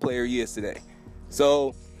football player he is today.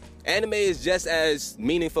 So, anime is just as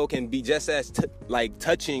meaningful, can be just as,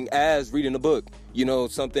 touching as reading a book. You know,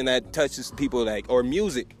 something that touches people, like, or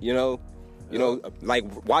music, you know, like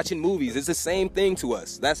watching movies. It's the same thing to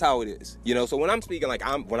us. That's how it is. You know, so when I'm speaking, like,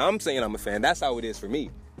 when I'm saying I'm a fan, that's how it is for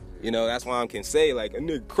me. You know, that's why I can say, like, a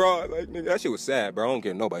nigga cried. Like, nigga, that shit was sad, bro. I don't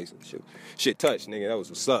care nobody said shit. Shit touched, nigga. That was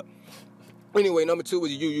what's up. Anyway, number 2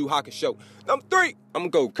 was Yu Yu Hakusho. Number 3, I'm gonna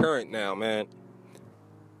go current now, man.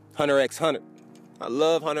 Hunter x Hunter. I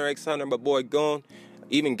love Hunter x Hunter, my boy Gon.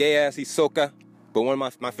 Even gay-ass Hisoka. But one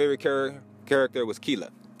of my favorite character was Killa.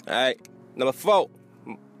 All right? Number 4.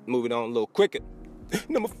 Moving on a little quicker.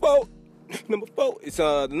 Number 4. It's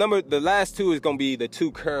the last 2 is gonna be the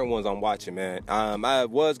 2 current ones I'm watching, man. I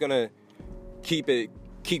was gonna keep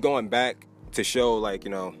going back to show, like, you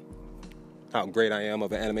know, how great I am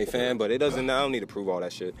of an anime fan, but it doesn't. I don't need to prove all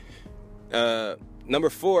that shit. Number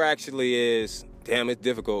 4 actually is, damn, it's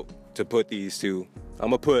difficult to put these 2. I'm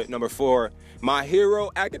gonna put number 4, My Hero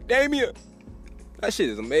Academia. That shit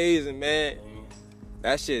is amazing, man.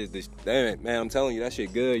 That shit is, damn it, man. I'm telling you, that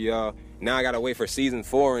shit good, y'all. Now I gotta wait for season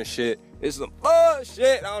 4 and shit. It's some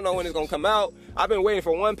shit. I don't know when it's gonna come out. I've been waiting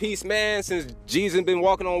for One Piece, man, since Jesus been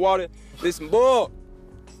walking on water. This bull.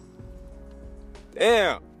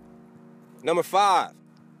 Damn. Number 5.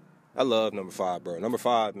 I love number 5, bro. Number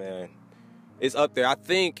 5, man. It's up there. I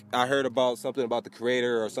think I heard about something about the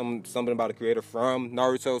creator or something about the creator from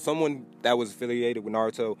Naruto. Someone that was affiliated with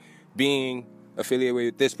Naruto being affiliated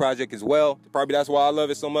with this project as well. Probably that's why I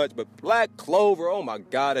love it so much. But Black Clover, oh my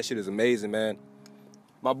God, that shit is amazing, man.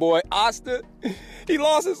 My boy Asta, he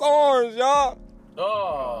lost his arms, y'all.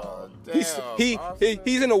 Oh, damn.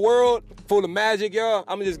 He's in a world full of magic, y'all.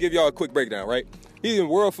 I'm gonna just give y'all a quick breakdown, right? He's in a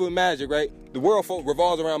world full of magic, right? The world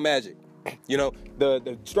revolves around magic. You know,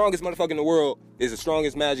 the strongest motherfucker in the world is the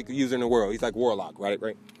strongest magic user in the world. He's like Warlock, right?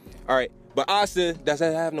 All right, but Asta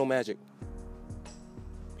doesn't have no magic.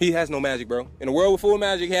 He has no magic, bro. In a world full of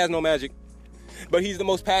magic, he has no magic. But he's the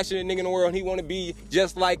most passionate nigga in the world, and he want to be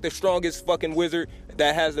just like the strongest fucking wizard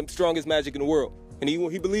that has the strongest magic in the world. And he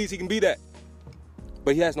believes he can be that.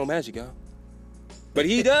 But he has no magic, y'all. But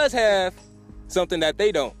he does have something that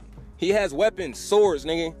they don't. He has weapons, swords,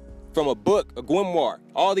 nigga, from a book, a grimoire.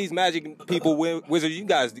 All these magic people, wizards, you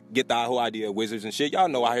guys get the whole idea of wizards and shit. Y'all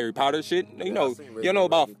know how Harry Potter shit. You know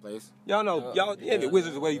about, y'all know,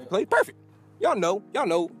 wizards the way you play. Perfect. Y'all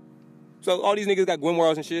know. So all these niggas got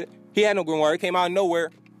grimoires and shit. He had no grimoire. It came out of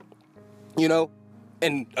nowhere, you know,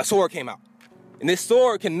 and a sword came out. And this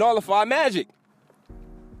sword can nullify magic.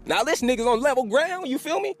 Now this nigga's on level ground, you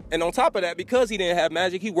feel me? And on top of that, because he didn't have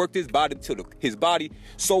magic, he worked his body to his body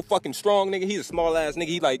so fucking strong, nigga. He's a small ass nigga.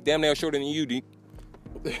 He like damn near shorter than you, D.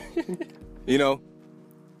 You know?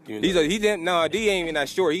 D ain't even that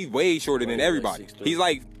short. He's way shorter than everybody. He's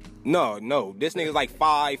like, no. This nigga's like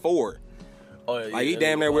 5'4". Oh, yeah, like he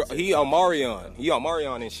damn near, he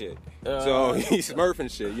Omarion and shit. So he's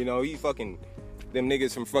smurfing shit, you know. He fucking them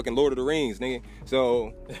niggas from fucking Lord of the Rings, nigga.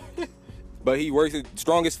 So, but he works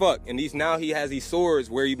strong as fuck, and he has these swords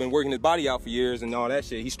where he's been working his body out for years and all that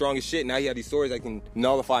shit. He's strong as shit. Now he has these swords that can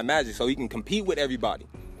nullify magic, so he can compete with everybody.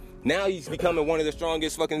 Now he's becoming one of the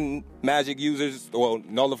strongest fucking magic users, well,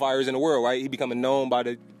 nullifiers in the world, right? He becoming known by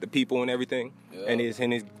the people and everything, and his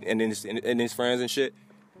friends and shit.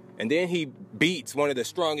 And then he beats one of the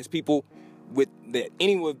strongest people that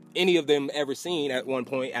any of them ever seen at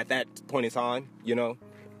that point in time, you know.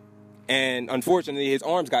 And unfortunately, his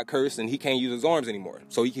arms got cursed, and he can't use his arms anymore.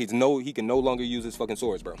 So he can no longer use his fucking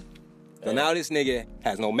swords, bro. So now this nigga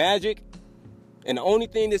has no magic, and the only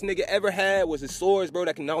thing this nigga ever had was his swords, bro,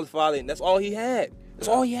 that can nullify it. And that's all he had. That's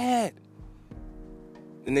all he had.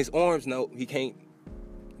 And his arms, no, he can't.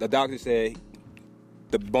 The doctor said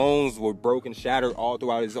the bones were broken, shattered all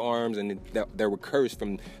throughout his arms, and they were cursed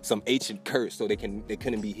from some ancient curse, so they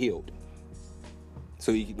couldn't be healed.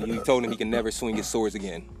 So he told him he can never swing his swords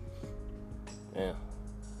again. Yeah.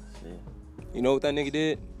 You know what that nigga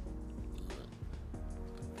did?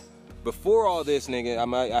 Before all this, nigga,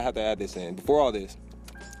 I have to add this in. Before all this,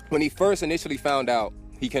 when he first initially found out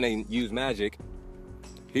he couldn't use magic,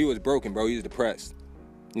 he was broken, bro. He was depressed.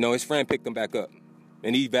 You know, his friend picked him back up,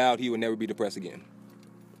 and he vowed he would never be depressed again.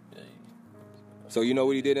 So you know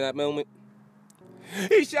what he did in that moment?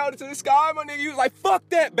 He shouted to the sky, my nigga. He was like, fuck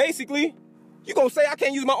that, basically. You gonna say I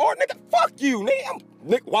can't use my art, nigga? Fuck you, nigga.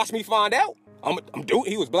 Nigga, watch me find out. I'm doing.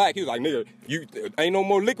 He was black. He was like, nigga, you ain't no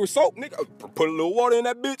more liquid soap, nigga. Put a little water in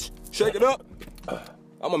that bitch. Shake it up. I'm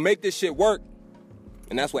gonna make this shit work.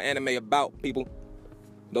 And that's what anime about, people.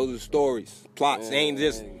 Those are stories, plots. Ain't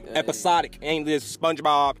just episodic. Ain't just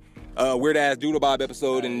SpongeBob, weird ass Doodle Bob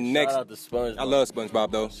episode. And next, shout out to SpongeBob. I love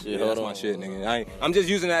SpongeBob though. Shit, Yeah, that's my shit, nigga. I'm just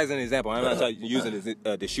using that as an example. I'm not using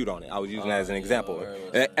it to shoot on it. I was using that as an example,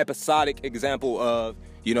 an episodic example of,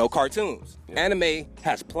 you know, cartoons. Anime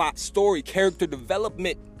has plot, story, character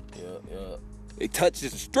development. Yeah. It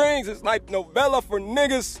touches strings. It's like novella for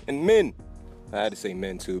niggas and men. I had to say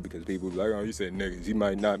men too because people be like, oh, you said niggas. He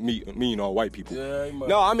might not mean all white people. Yeah, he might.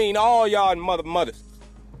 No, I mean all y'all mothers.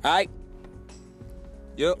 All right?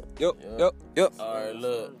 Yep. All right,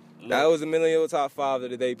 look. That was the Millennial Top 5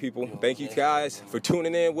 of the day, people. Thank you guys for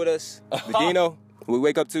tuning in with us. Medino, we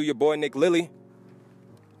wake up to your boy Nick Lilly.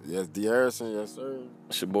 Yes, D. Harrison, yes, sir.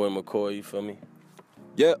 It's your boy McCoy, you feel me?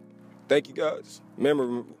 Yep. Thank you guys.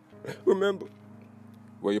 Remember,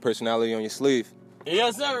 wear your personality on your sleeve.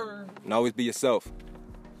 Yes, sir. And always be yourself.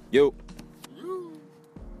 Yo. You.